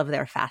to all of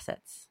their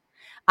facets.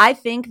 I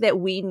think that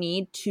we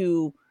need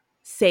to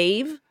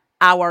save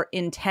our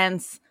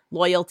intense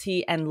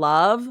loyalty and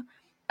love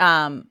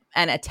and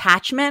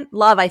attachment.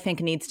 Love, I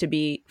think, needs to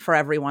be for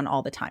everyone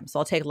all the time. So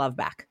I'll take love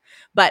back.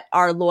 But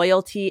our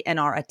loyalty and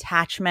our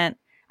attachment,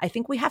 I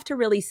think we have to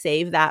really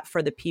save that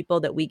for the people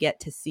that we get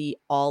to see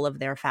all of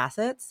their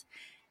facets.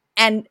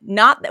 And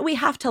not that we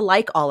have to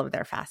like all of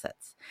their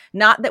facets.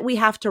 Not that we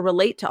have to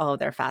relate to all of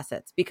their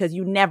facets, because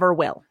you never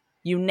will.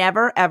 You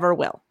never, ever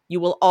will. You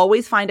will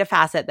always find a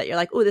facet that you're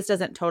like, oh, this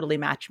doesn't totally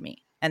match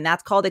me. And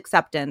that's called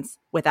acceptance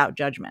without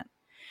judgment.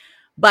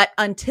 But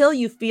until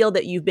you feel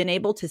that you've been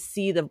able to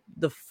see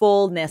the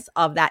fullness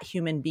of that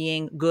human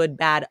being, good,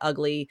 bad,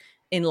 ugly,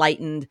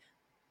 enlightened,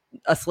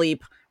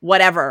 asleep,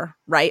 whatever,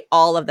 right?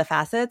 All of the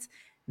facets,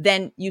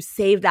 then you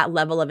save that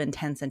level of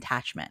intense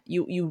attachment.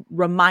 You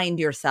remind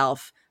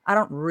yourself, I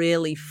don't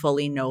really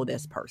fully know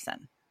this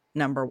person,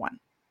 number one.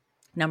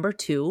 Number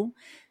two,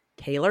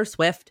 Taylor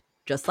Swift,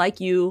 just like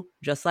you,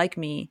 just like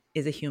me,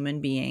 is a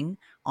human being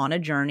on a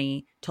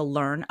journey to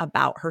learn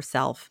about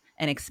herself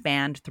and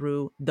expand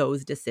through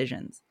those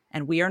decisions.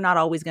 And we are not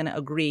always going to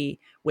agree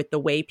with the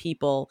way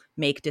people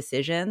make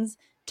decisions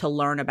to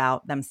learn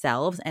about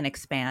themselves and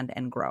expand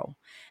and grow.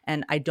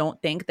 And I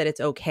don't think that it's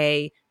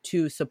okay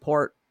to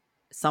support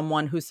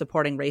someone who's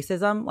supporting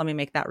racism. Let me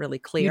make that really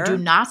clear. You do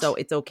not? So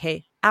it's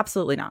okay.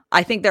 Absolutely not.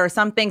 I think there are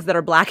some things that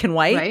are black and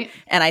white, right?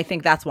 And I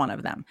think that's one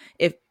of them.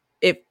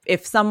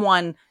 If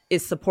someone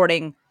is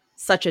supporting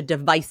such a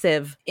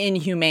divisive,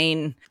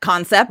 inhumane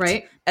concept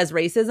as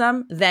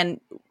racism, then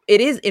it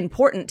is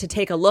important to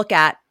take a look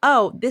at,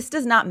 oh, this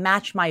does not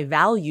match my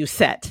value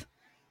set,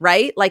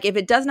 right? Like if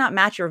it does not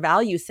match your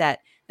value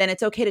set, then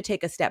it's okay to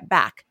take a step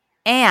back.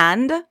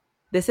 And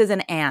this is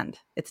an and,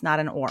 it's not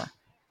an or.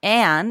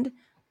 And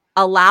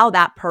allow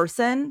that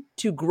person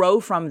to grow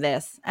from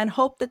this and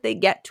hope that they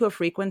get to a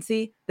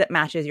frequency that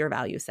matches your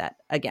value set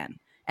again,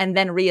 and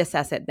then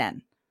reassess it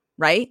then,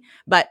 right?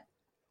 But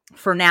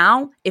for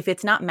now, if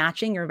it's not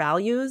matching your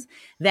values,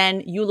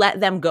 then you let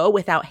them go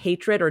without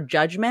hatred or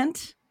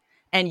judgment.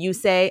 And you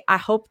say, I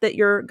hope that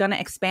you're going to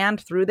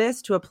expand through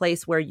this to a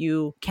place where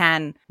you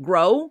can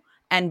grow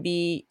and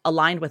be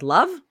aligned with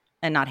love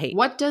and not hate.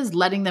 What does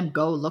letting them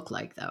go look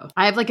like, though?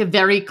 I have like a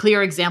very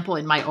clear example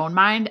in my own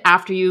mind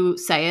after you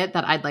say it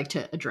that I'd like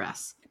to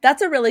address.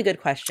 That's a really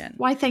good question.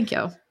 Why? Thank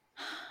you.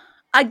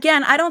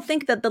 Again, I don't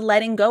think that the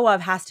letting go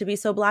of has to be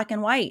so black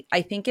and white.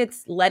 I think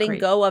it's letting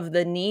go of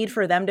the need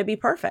for them to be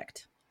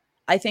perfect.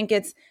 I think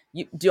it's,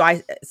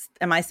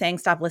 am I saying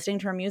stop listening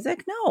to her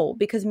music? No,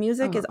 because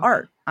music is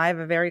art. I have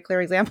a very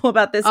clear example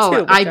about this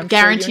too. I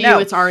guarantee you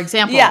it's our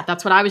example. Yeah.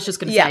 That's what I was just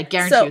going to say. I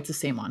guarantee you it's the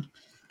same one.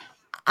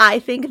 I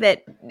think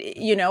that,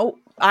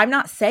 I'm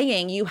not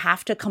saying you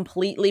have to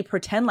completely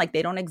pretend like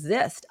they don't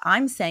exist.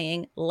 I'm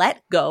saying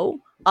let go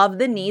of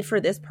the need for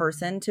this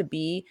person to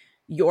be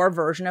your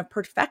version of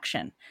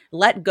perfection.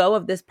 Let go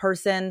of this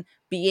person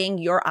being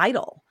your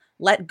idol.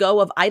 Let go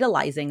of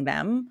idolizing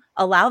them.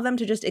 Allow them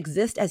to just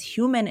exist as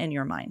human in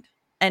your mind,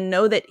 and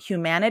know that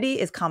humanity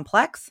is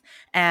complex,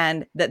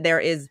 and that there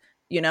is,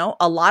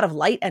 a lot of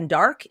light and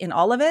dark in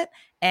all of it,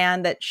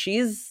 and that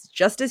she's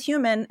just as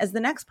human as the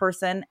next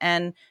person.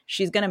 And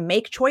she's going to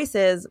make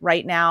choices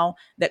right now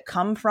that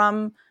come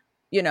from,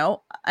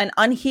 an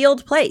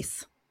unhealed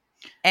place.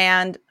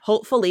 And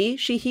hopefully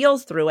she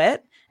heals through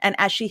it. And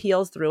as she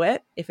heals through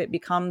it, if it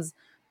becomes,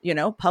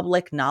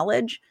 public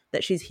knowledge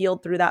that she's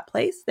healed through that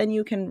place, then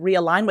you can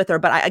realign with her.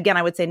 But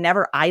I would say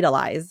never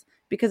idolize,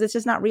 because it's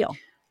just not real.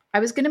 I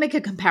was going to make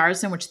a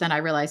comparison, which then I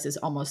realized is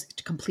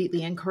almost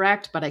completely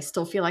incorrect, but I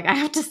still feel like I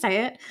have to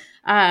say it.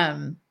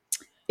 I'm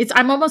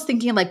almost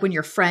thinking like when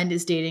your friend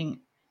is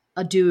dating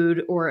a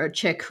dude or a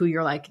chick who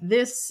you're like,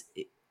 this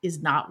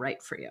is not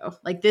right for you.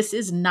 Like, this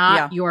is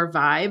not your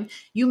vibe.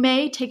 You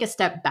may take a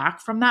step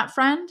back from that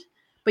friend,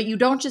 but you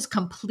don't just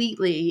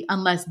completely,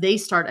 unless they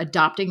start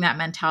adopting that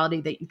mentality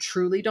that you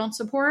truly don't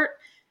support.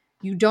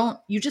 You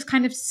just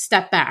kind of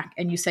step back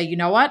and you say, you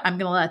know what? I'm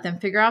going to let them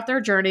figure out their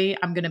journey.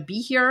 I'm going to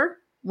be here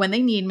when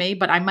they need me,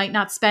 but I might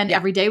not spend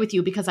every day with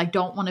you because I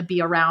don't want to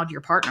be around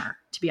your partner,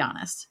 to be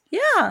honest.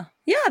 Yeah.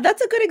 Yeah.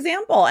 That's a good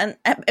example. And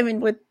I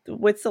mean,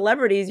 with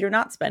celebrities, you're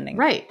not spending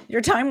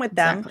your time with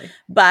them,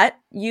 but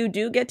you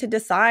do get to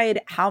decide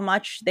how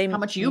much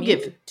you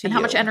give and how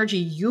much energy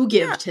you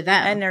give to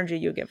them. Energy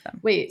you give them.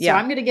 Wait, so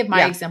I'm going to give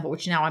my example,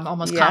 which now I'm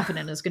almost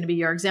confident is going to be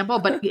your example,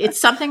 but it's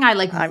something I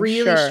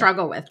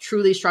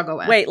truly struggle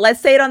with. Wait,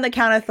 let's say it on the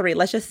count of 3.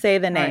 Let's just say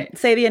the name. Right.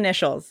 Say the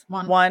initials.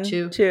 1,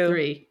 2,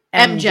 3.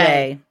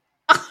 MJ.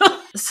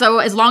 So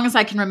as long as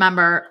I can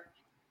remember,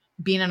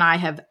 Bean and I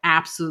have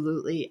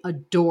absolutely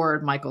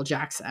adored Michael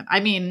Jackson. I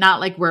mean, not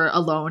like we're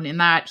alone in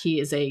that. He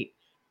is a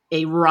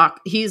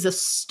rock. He's a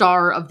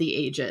star of the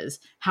ages.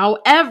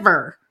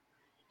 However,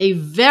 a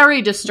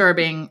very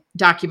disturbing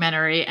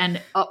documentary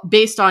and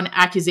based on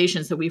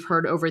accusations that we've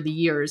heard over the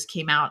years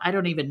came out. I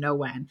don't even know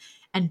when.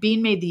 And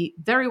Bean made the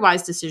very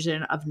wise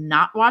decision of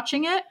not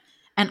watching it.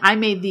 And I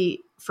made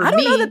I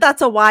don't know that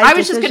that's a wise decision. I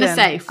was just going to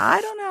say.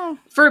 I don't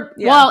know.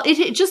 Well,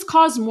 it just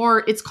caused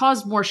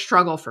more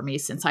struggle for me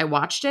since I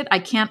watched it. I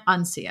can't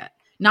unsee it.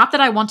 Not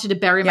that I wanted to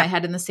bury my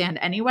head in the sand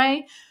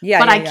anyway,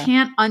 but I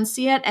can't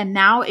unsee it. And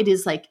now it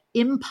is like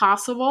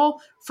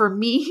impossible for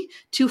me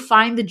to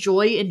find the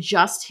joy in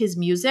just his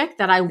music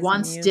that I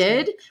once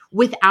did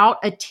without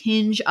a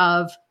tinge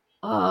of,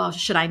 oh,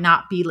 should I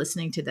not be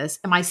listening to this?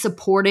 Am I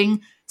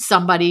supporting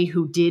somebody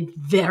who did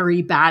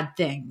very bad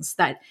things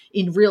that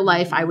in real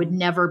life I would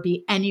never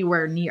be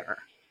anywhere near?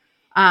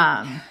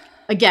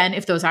 Again,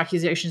 if those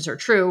accusations are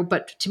true,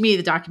 but to me,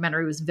 the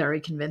documentary was very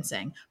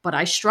convincing, but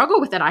I struggle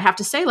with it. I have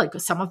to say, like,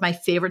 some of my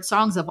favorite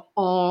songs of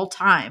all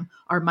time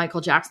are Michael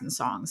Jackson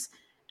songs.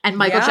 And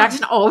Michael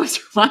Jackson always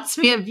reminds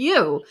me of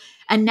you.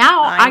 And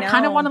now I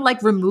kind of want to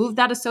like remove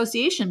that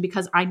association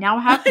because I now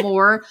have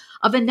more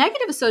of a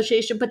negative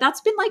association, but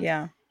that's been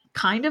like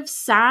kind of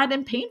sad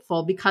and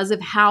painful because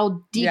of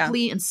how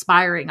deeply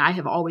inspiring I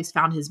have always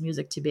found his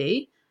music to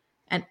be.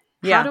 And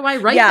how do I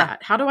write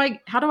that? How do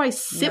I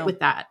sit with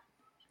that?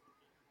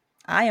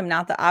 I am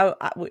not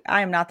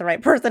the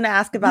right person to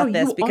ask about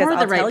this because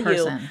I'll tell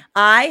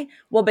you,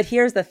 but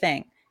here's the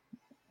thing.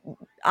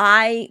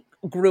 I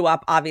grew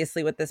up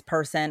obviously with this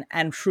person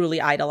and truly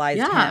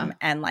idolized him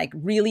and like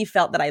really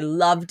felt that I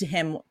loved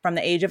him from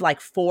the age of like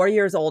 4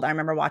 years old. I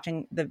remember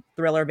watching the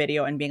Thriller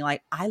video and being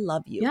like, I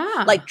love you.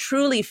 Like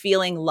truly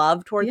feeling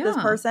love towards this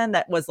person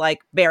that was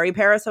like very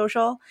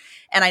parasocial.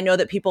 And I know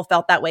that people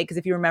felt that way because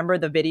if you remember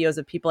the videos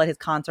of people at his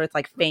concerts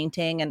like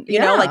fainting and you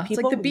know, like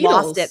people like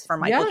lost it for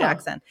Michael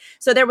Jackson.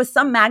 So there was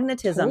some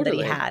magnetism that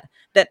he had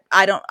that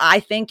I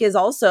think is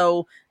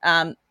also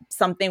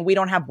something we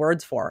don't have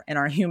words for in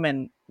our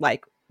human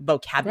like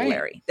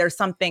vocabulary. There's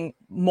something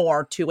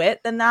more to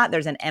it than that.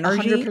 There's an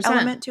energy 100%.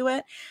 Element to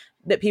it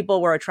that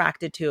people were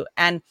attracted to.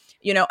 And,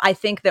 you know, I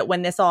think that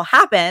when this all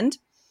happened,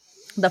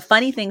 the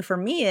funny thing for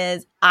me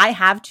is I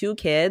have 2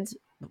 kids.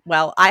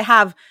 Well, I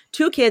have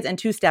 2 kids and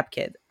 2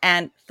 stepkids,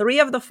 and 3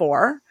 of the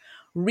 4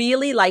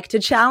 really like to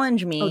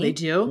challenge me they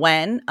do?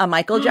 When a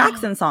Michael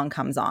Jackson song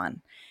comes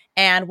on.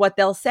 And what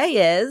they'll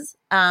say is,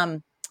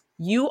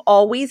 you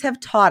always have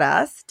taught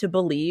us to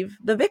believe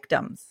the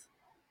victims.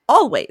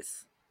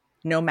 Always.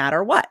 No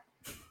matter what.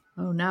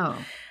 Oh no.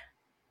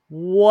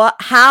 What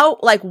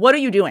are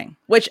you doing?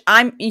 Which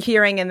I'm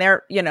hearing in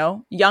their, you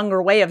know,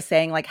 younger way of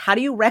saying, like, how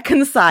do you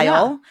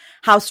reconcile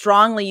how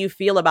strongly you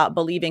feel about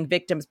believing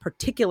victims,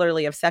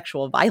 particularly of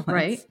sexual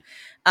violence,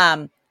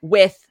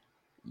 with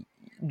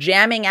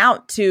jamming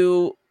out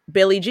to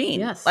Billie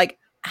Jean? Yes. Like,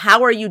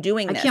 how are you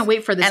doing this? I can't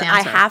wait for this and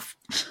answer.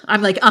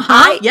 I'm like,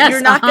 yes.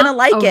 You're not going to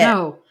like it.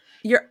 No.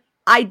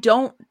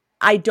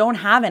 I don't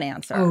have an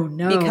answer. Oh,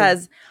 no.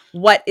 Because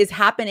what is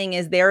happening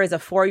is there is a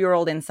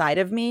 4-year-old inside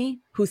of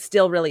me who's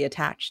still really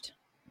attached.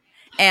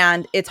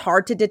 And it's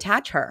hard to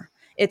detach her.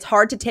 It's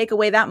hard to take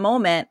away that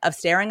moment of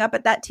staring up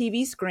at that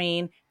TV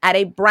screen at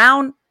a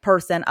brown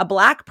person, a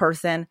Black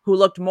person who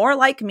looked more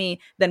like me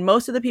than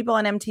most of the people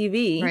on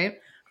MTV, right,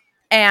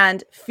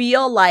 and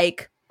feel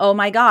like, oh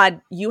my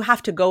God, you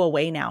have to go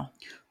away now.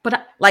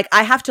 But like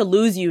I have to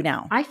lose you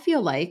now. I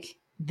feel like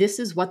this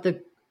is what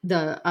the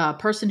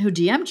person who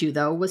DM'd you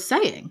though was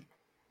saying.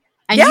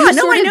 And you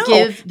sort of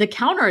give the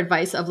counter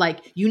advice of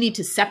like, you need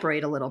to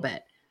separate a little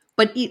bit.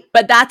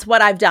 But that's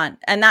what I've done.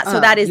 And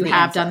that is you the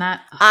have answer. Done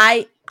that?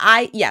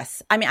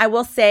 Yes. I mean, I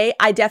will say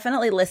I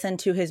definitely listen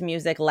to his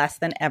music less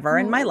than ever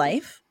in my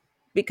life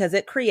because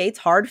it creates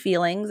hard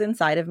feelings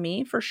inside of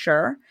me for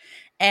sure.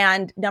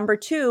 And number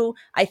two,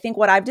 I think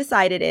what I've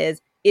decided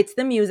is it's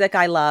the music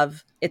I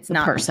love. It's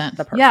not the person.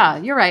 Yeah,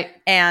 you're right.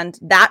 And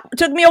that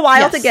took me a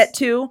while to get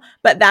to,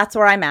 but that's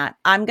where I'm at.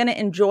 I'm going to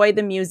enjoy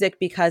the music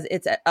because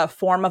it's a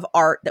form of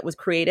art that was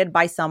created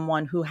by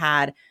someone who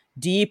had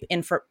deep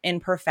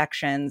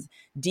imperfections,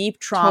 deep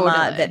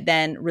trauma that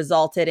then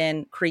resulted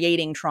in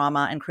creating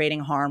trauma and creating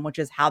harm, which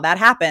is how that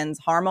happens.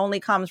 Harm only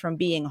comes from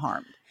being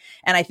harmed.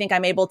 And I think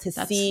I'm able to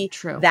see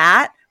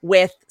that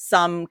with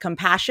some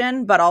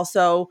compassion, but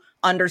also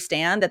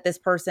understand that this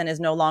person is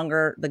no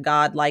longer the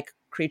godlike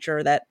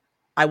creature that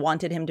I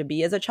wanted him to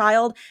be as a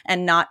child,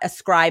 and not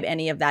ascribe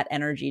any of that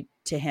energy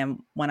to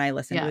him when I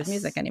listen to his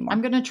music anymore.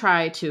 I'm going to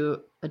try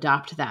to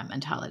adopt that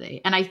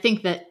mentality. And I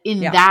think that in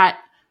that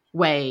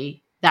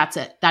way, that's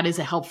it. That is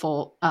a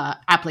helpful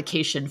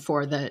application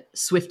for the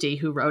Swiftie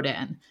who wrote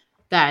in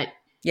that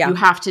you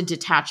have to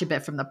detach a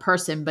bit from the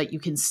person, but you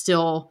can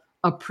still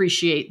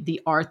appreciate the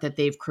art that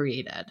they've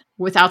created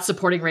without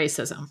supporting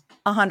racism.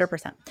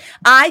 100%.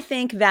 I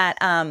think that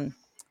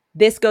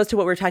this goes to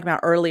what we were talking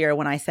about earlier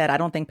when I said I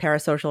don't think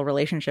parasocial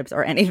relationships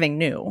are anything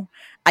new.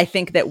 I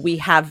think that we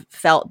have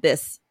felt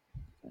this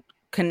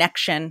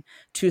connection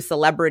to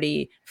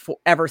celebrity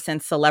ever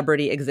since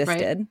celebrity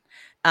existed.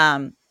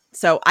 Right.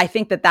 So I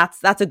think that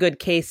that's a good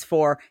case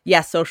for,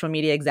 yes, social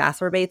media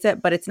exacerbates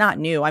it, but it's not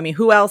new. I mean,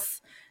 who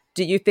else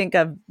do you think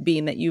of,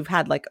 Bean, that you've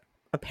had like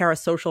a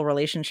parasocial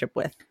relationship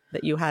with,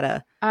 that you had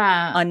a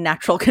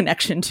unnatural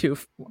connection to?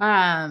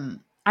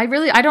 I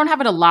don't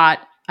have it a lot,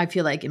 I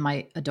feel like, in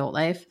my adult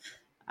life.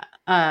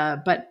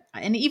 Even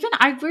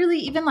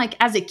like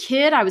as a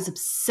kid, I was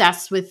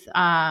obsessed with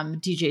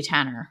DJ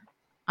Tanner.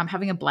 I'm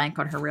having a blank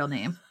on her real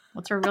name.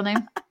 What's her real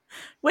name?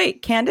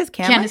 Wait, Candace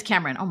Cameron? Candace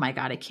Cameron. Oh my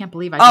God, I can't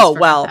believe I just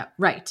forgot that.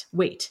 Right,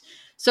 wait.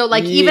 So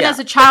like even as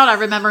a child, I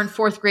remember in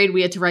 4th grade,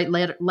 we had to write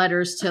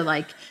letters to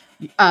like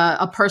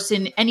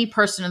any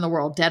person in the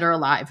world, dead or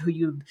alive, who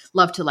you'd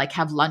love to like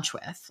have lunch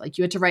with. Like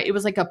you had to write, it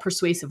was like a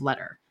persuasive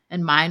letter.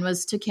 And mine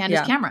was to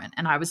Candace Cameron.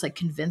 And I was like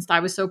convinced I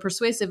was so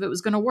persuasive it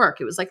was going to work.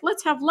 It was like,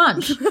 let's have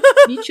lunch.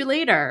 Meet you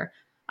later.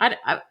 I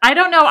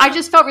don't know. I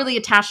just felt really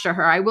attached to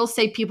her. I will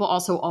say people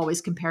also always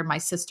compared my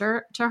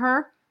sister to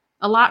her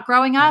a lot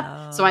growing up.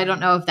 Oh. So I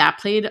don't know if that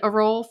played a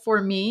role for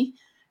me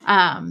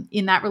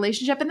in that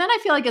relationship. And then I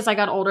feel like as I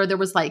got older, there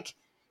was like,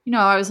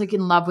 I was like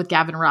in love with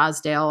Gavin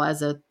Rossdale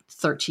as a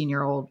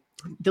 13-year-old,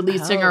 the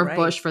lead singer of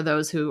Bush, for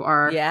those who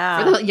are,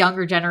 for the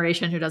younger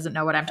generation who doesn't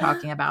know what I'm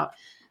talking about.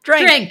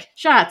 Drink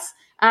shots.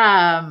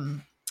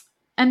 And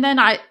then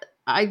I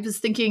was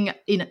thinking,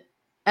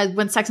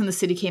 when Sex and the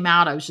City came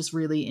out, I was just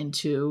really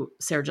into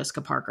Sarah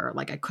Jessica Parker.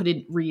 Like I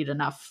couldn't read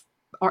enough,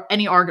 or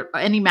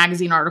any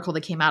magazine article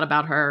that came out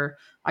about her.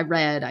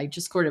 I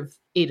just sort of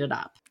ate it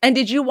up. And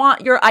did you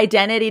want your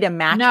identity to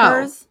match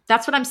hers?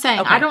 That's what I'm saying.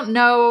 Okay. I don't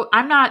know.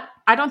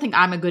 I don't think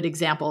I'm a good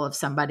example of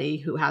somebody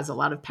who has a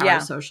lot of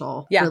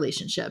parasocial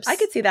relationships. I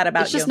could see that about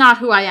you. It's just not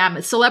who I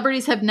am.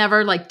 Celebrities have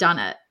never like done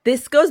it.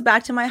 This goes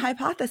back to my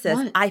hypothesis.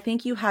 What? I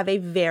think you have a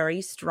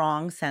very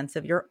strong sense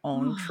of your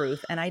own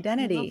truth and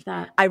identity. I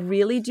love that. I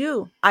really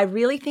do. I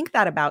really think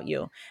that about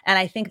you. And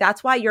I think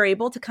that's why you're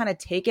able to kind of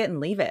take it and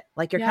leave it.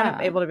 Like you're kind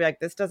of able to be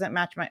like, this doesn't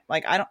match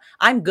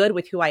I'm good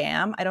with who I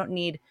am. I don't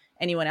need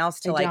anyone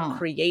else to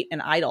create an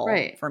idol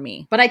for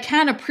me. But I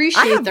can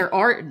appreciate their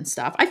art and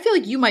stuff. I feel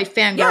like you might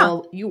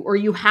fangirl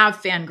you have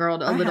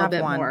fangirled a little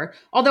bit more.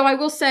 Although I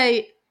will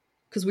say,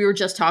 because we were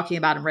just talking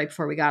about him right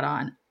before we got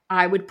on,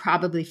 I would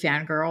probably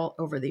fangirl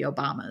over the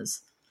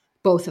Obamas.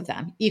 Both of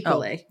them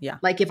equally. Oh, yeah.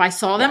 Like if I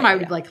saw them, I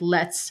would like,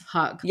 let's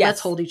hug. Yes.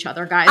 Let's hold each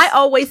other, guys. I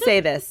always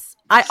say this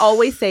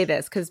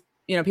because,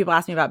 people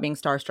ask me about being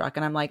starstruck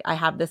and I'm like, I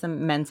have this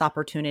immense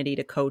opportunity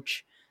to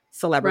coach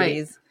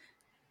celebrities. Right.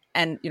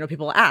 And,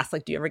 people ask,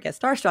 like, do you ever get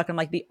starstruck? I'm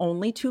like, the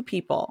only 2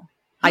 people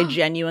I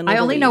genuinely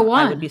only know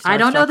one. I would be starstruck I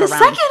don't know the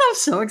second. I'm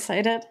so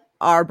excited.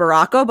 Are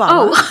Barack Obama.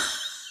 Oh.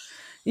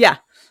 Yeah.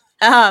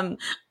 I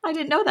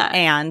didn't know that.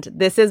 And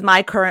this is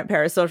my current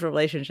parasocial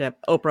relationship,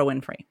 Oprah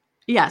Winfrey.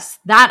 Yes,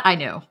 that I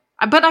knew.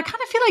 But I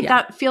kind of feel like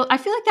I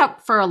feel like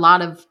that for a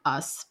lot of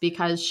us,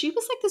 because she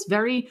was like this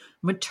very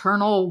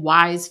maternal,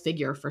 wise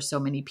figure for so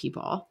many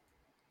people.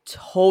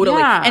 Totally.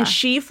 Yeah. And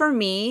she, for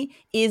me,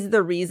 is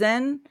the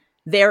reason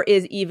there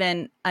is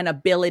even an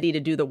ability to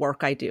do the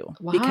work I do.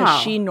 Wow.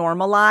 Because she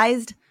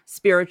normalized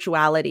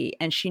spirituality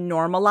and she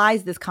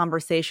normalized this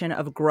conversation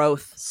of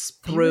growth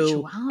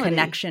through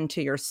connection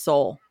to your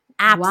soul.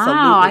 Absolutely.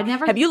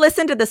 Wow, Have you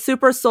listened to the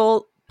Super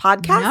Soul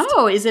podcast?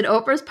 No, is it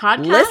Oprah's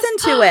podcast? Listen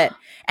to it.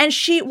 And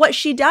what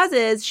she does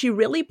is she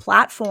really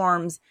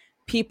platforms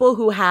people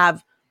who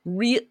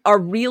are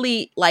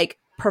really like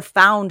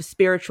profound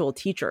spiritual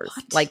teachers,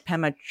 like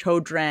Pema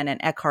Chodron and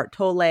Eckhart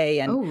Tolle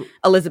and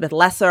Elizabeth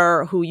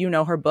Lesser, who,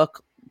 her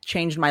book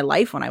changed my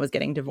life when I was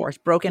getting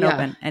divorced. Broken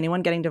Open.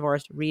 Anyone getting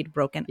divorced, read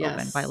Broken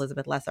Open by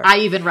Elizabeth Lesser. I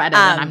even read it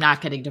and I'm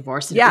not getting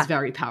divorced. And it was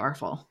very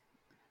powerful.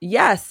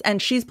 Yes.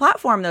 And she's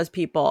platformed those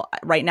people.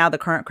 Right now, the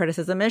current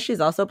criticism is she's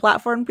also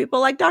platformed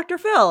people like Dr.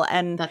 Phil.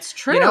 And that's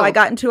true. I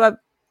got into a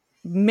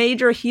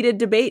major heated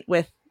debate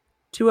with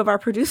two of our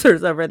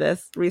producers over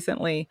this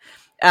recently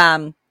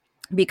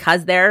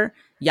because they're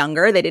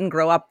younger. They didn't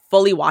grow up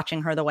fully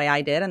watching her the way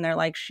I did. And they're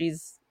like,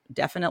 she's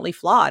definitely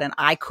flawed. And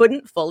I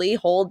couldn't fully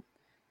hold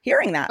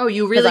hearing that. Oh,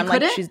 you really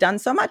couldn't? Like, she's done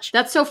so much.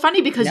 That's so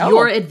funny because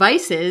your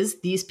advice is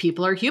these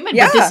people are human,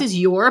 but this is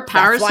your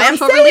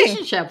parasocial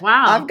relationship.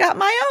 Wow. I've got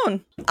my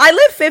own. I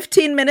live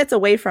 15 minutes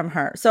away from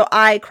her. So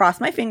I cross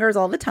my fingers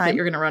all the time. That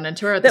you're going to run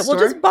into her at the store?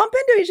 We'll just bump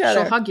into each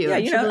other. She'll hug you.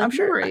 Yeah,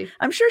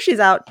 I'm sure she's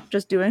out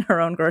just doing her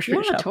own grocery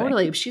shopping. Yeah,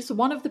 totally. She's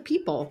one of the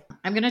people.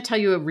 I'm going to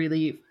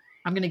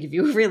give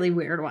you a really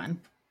weird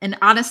one. And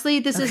honestly,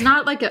 this is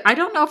not like I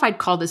don't know if I'd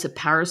call this a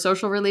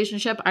parasocial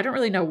relationship. I don't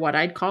really know what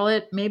I'd call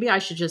it. Maybe I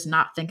should just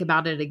not think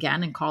about it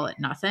again and call it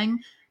nothing.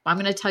 But I'm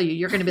going to tell you,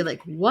 you're going to be like,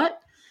 what?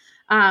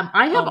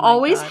 I have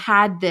always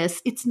had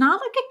this. It's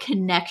not like a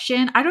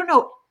connection. I don't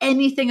know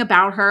anything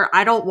about her.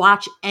 I don't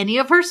watch any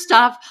of her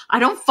stuff. I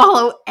don't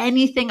follow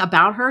anything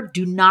about her.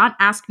 Do not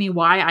ask me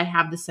why I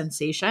have the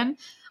sensation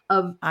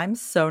of. I'm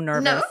so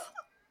nervous.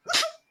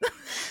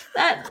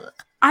 No.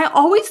 I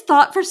always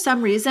thought for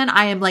some reason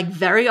I am like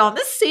very on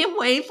the same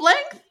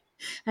wavelength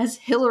as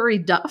Hillary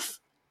Duff.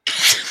 I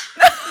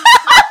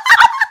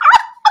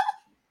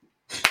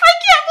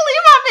can't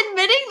believe I'm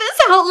admitting this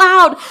out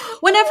loud.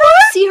 Whenever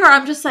I see her,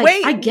 I'm just like,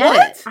 I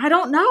get it. I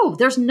don't know.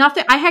 There's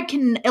nothing. I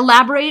can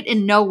elaborate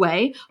in no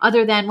way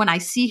other than when I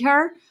see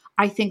her,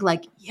 I think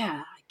like,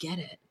 yeah, I get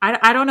it.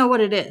 I don't know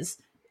what it is.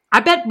 I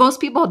bet most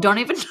people don't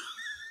even know.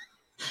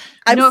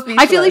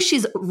 I feel like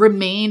she's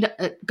remained,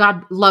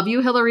 God love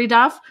you, Hillary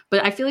Duff,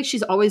 but I feel like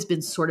she's always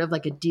been sort of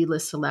like a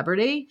D-list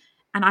celebrity.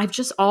 And I've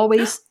just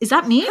always, is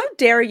that me? How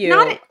dare you?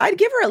 I'd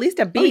give her at least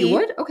a B. Oh, you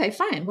would? Okay,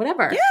 fine,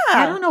 whatever. Yeah.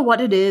 I don't know what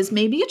it is.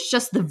 Maybe it's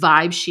just the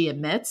vibe she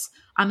emits.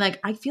 I'm like,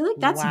 I feel like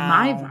that's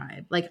my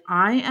vibe. Like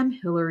I am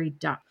Hillary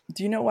Duff.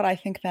 Do you know what I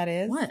think that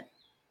is? What?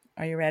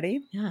 Are you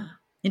ready? Yeah.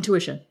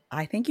 Intuition.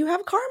 I think you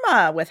have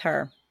karma with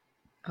her.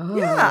 Oh.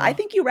 Yeah, I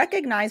think you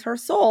recognize her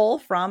soul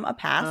from a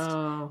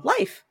past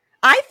life.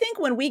 I think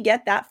when we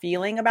get that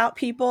feeling about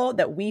people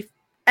that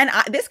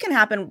this can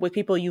happen with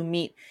people you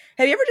meet.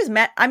 Have you ever just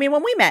met? I mean,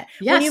 when we met,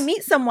 when you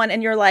meet someone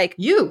and you're like,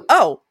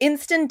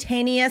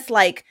 instantaneous,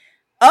 like,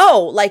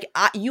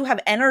 you have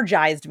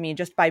energized me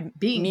just by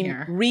being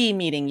here,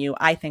 re-meeting you.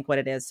 I think what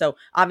it is. So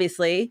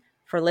obviously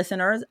for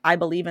listeners, I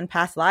believe in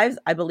past lives.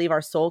 I believe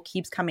our soul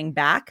keeps coming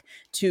back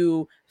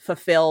to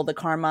fulfill the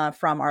karma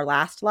from our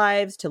last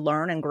lives, to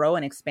learn and grow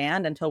and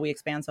expand until we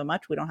expand so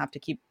much we don't have to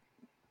keep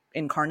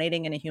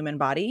incarnating in a human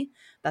body.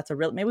 That's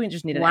maybe we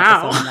just need an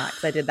episode on that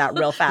because I did that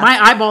real fast. My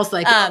eyeballs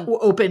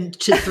opened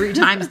to 3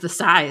 times the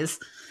size.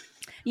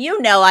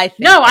 I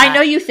think I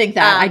know you think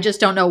that. I just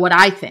don't know what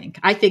I think.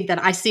 I think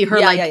that I see her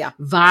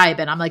vibe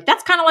and I'm like,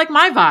 that's kind of like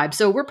my vibe.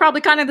 So we're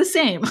probably kind of the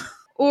same.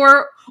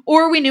 or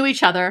we knew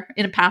each other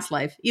in a past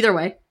life. Either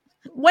way.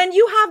 When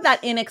you have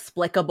that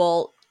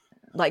inexplicable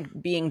like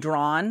being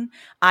drawn,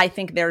 I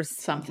think there's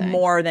something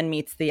more than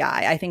meets the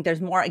eye. I think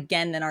there's more,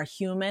 again, than our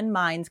human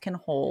minds can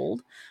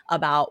hold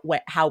about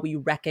how we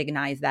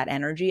recognize that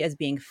energy as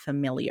being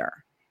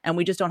familiar. And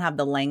we just don't have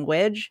the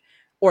language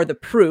or the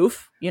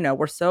proof.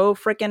 We're so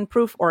freaking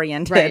proof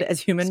oriented as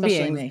human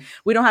beings. Me.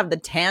 We don't have the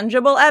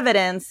tangible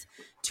evidence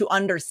to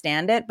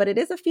understand it, but it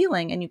is a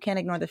feeling and you can't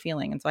ignore the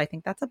feeling. And so I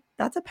think that's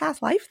a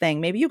past life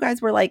thing. Maybe you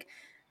guys were like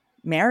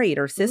married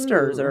or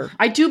sisters. Or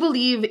I do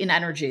believe in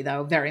energy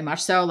though, very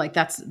much so. Like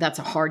that's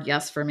a hard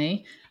yes for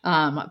me.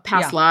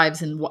 Past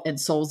lives and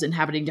souls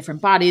inhabiting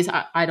different bodies.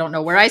 I don't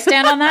know where I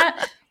stand on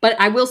that, but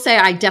I will say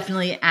I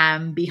definitely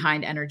am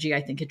behind energy.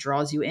 I think it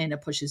draws you in,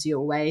 it pushes you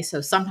away.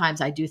 So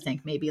sometimes I do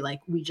think maybe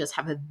like we just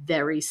have a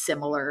very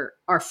similar,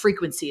 our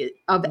frequency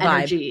of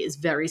energy is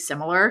very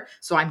similar.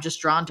 So I'm just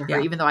drawn to her,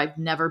 even though I've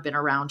never been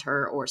around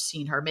her or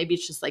seen her. Maybe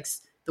it's just like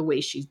the way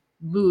she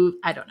moved.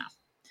 I don't know.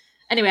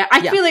 Anyway,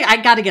 I feel like I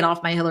got to get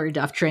off my Hillary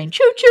Duff train.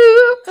 Choo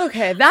choo.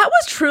 Okay, that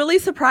was truly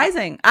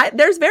surprising.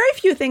 There's very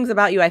few things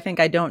about you I think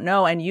I don't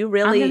know, and you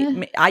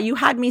really, you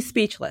had me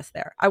speechless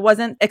there. I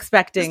wasn't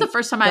expecting. This is the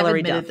first time I've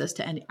admitted this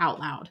to out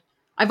loud.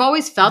 I've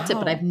always felt it,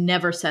 but I've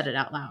never said it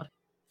out loud.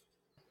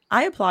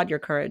 I applaud your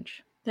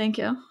courage. Thank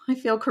you. I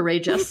feel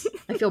courageous.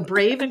 I feel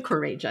brave and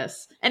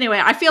courageous.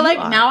 Anyway, I feel like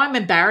now I'm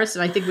embarrassed,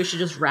 and I think we should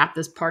just wrap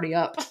this party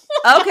up.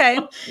 Okay,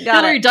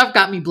 Hillary Duff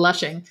got me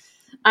blushing.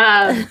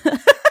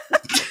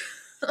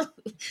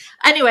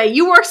 Anyway,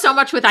 you work so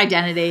much with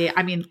identity.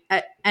 I mean,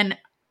 and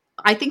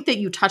I think that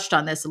you touched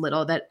on this a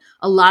little, that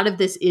a lot of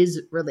this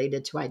is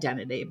related to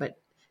identity, but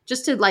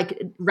just to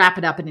like wrap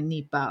it up in a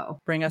neat bow.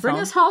 Bring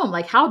us home.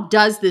 Like, how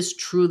does this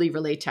truly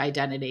relate to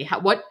identity?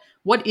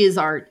 What is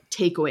our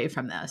takeaway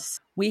from this?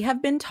 We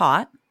have been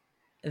taught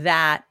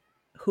that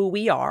who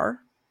we are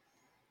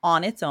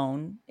on its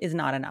own is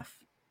not enough.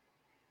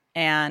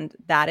 And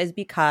that is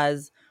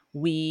because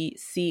we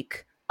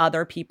seek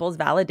other people's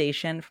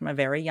validation from a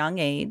very young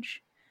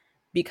age,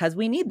 because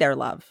we need their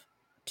love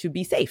to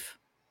be safe,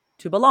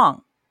 to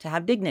belong, to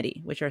have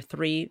dignity, which are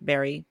 3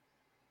 very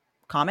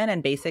common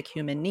and basic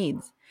human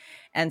needs.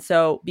 And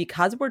so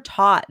because we're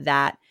taught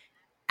that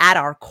at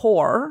our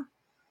core,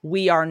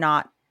 we are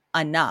not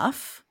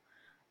enough,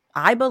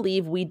 I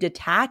believe we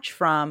detach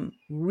from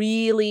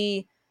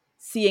really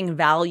seeing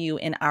value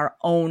in our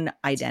own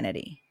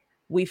identity.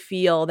 We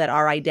feel that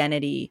our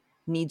identity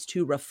needs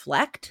to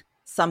reflect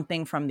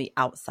something from the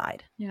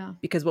outside. Yeah.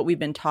 Because what we've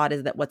been taught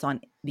is that what's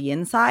on the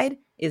inside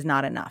is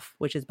not enough,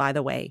 which is, by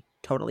the way,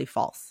 totally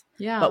false.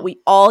 Yeah. But we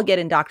all get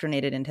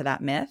indoctrinated into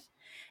that myth.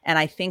 And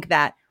I think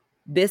that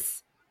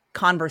this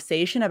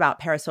conversation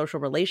about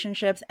parasocial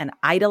relationships and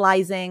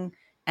idolizing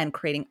and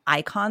creating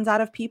icons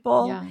out of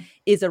people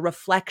is a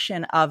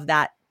reflection of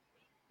that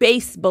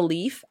base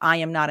belief, I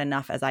am not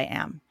enough as I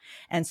am.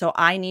 And so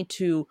I need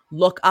to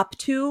look up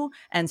to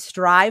and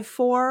strive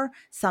for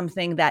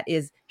something that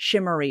is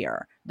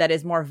shimmerier, that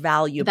is more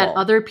valuable. That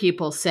other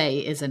people say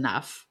is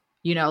enough.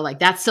 You know, like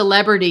that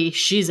celebrity,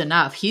 she's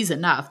enough, he's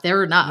enough,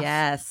 they're enough.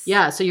 Yes.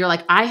 Yeah. So you're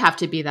like, I have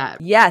to be that.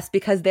 Yes,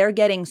 because they're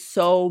getting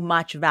so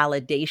much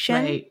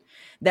validation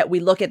that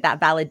we look at that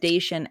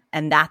validation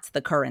and that's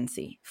the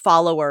currency.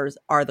 Followers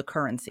are the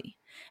currency.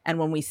 And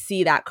when we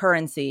see that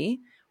currency,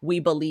 we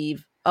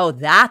believe, oh,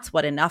 that's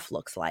what enough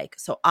looks like.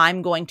 So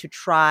I'm going to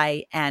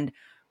try and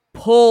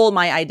pull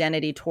my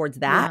identity towards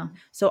that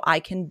so I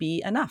can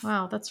be enough.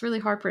 Wow, that's really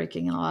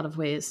heartbreaking in a lot of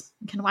ways.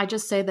 Can I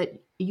just say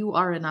that you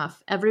are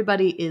enough?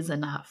 Everybody is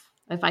enough.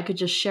 If I could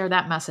just share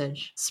that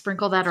message,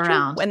 sprinkle that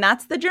around. True. And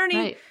that's the journey.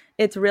 Right.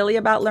 It's really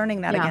about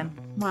learning that again.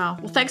 Wow.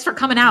 Well, thanks for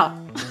coming out.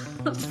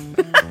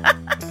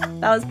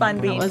 That was fun,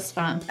 Bean. That was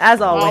fun.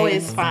 As always.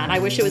 Always fun. I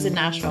wish it was in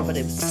Nashville, but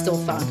it was still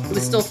fun. It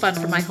was still fun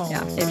for my home.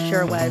 Yeah, it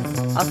sure was.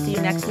 I'll see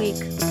you next week.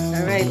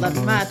 All right. Love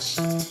you much.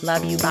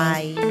 Love you.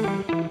 Bye.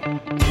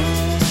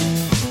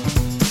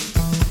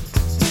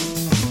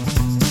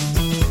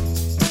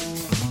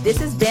 This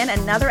has been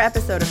another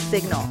episode of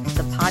Signal,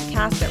 the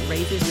podcast that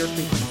raises your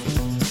frequency.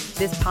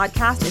 This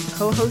podcast is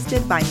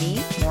co-hosted by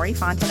me, Mory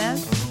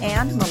Fontanez,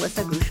 and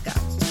Melissa Grushka.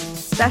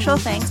 Special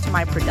thanks to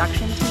my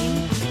production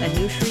team,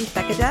 Anushri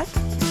Thekadet,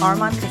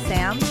 Arman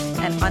Kassam,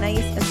 and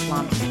Anais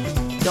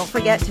Islami. Don't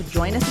forget to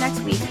join us next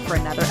week for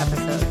another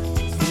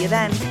episode. See you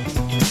then.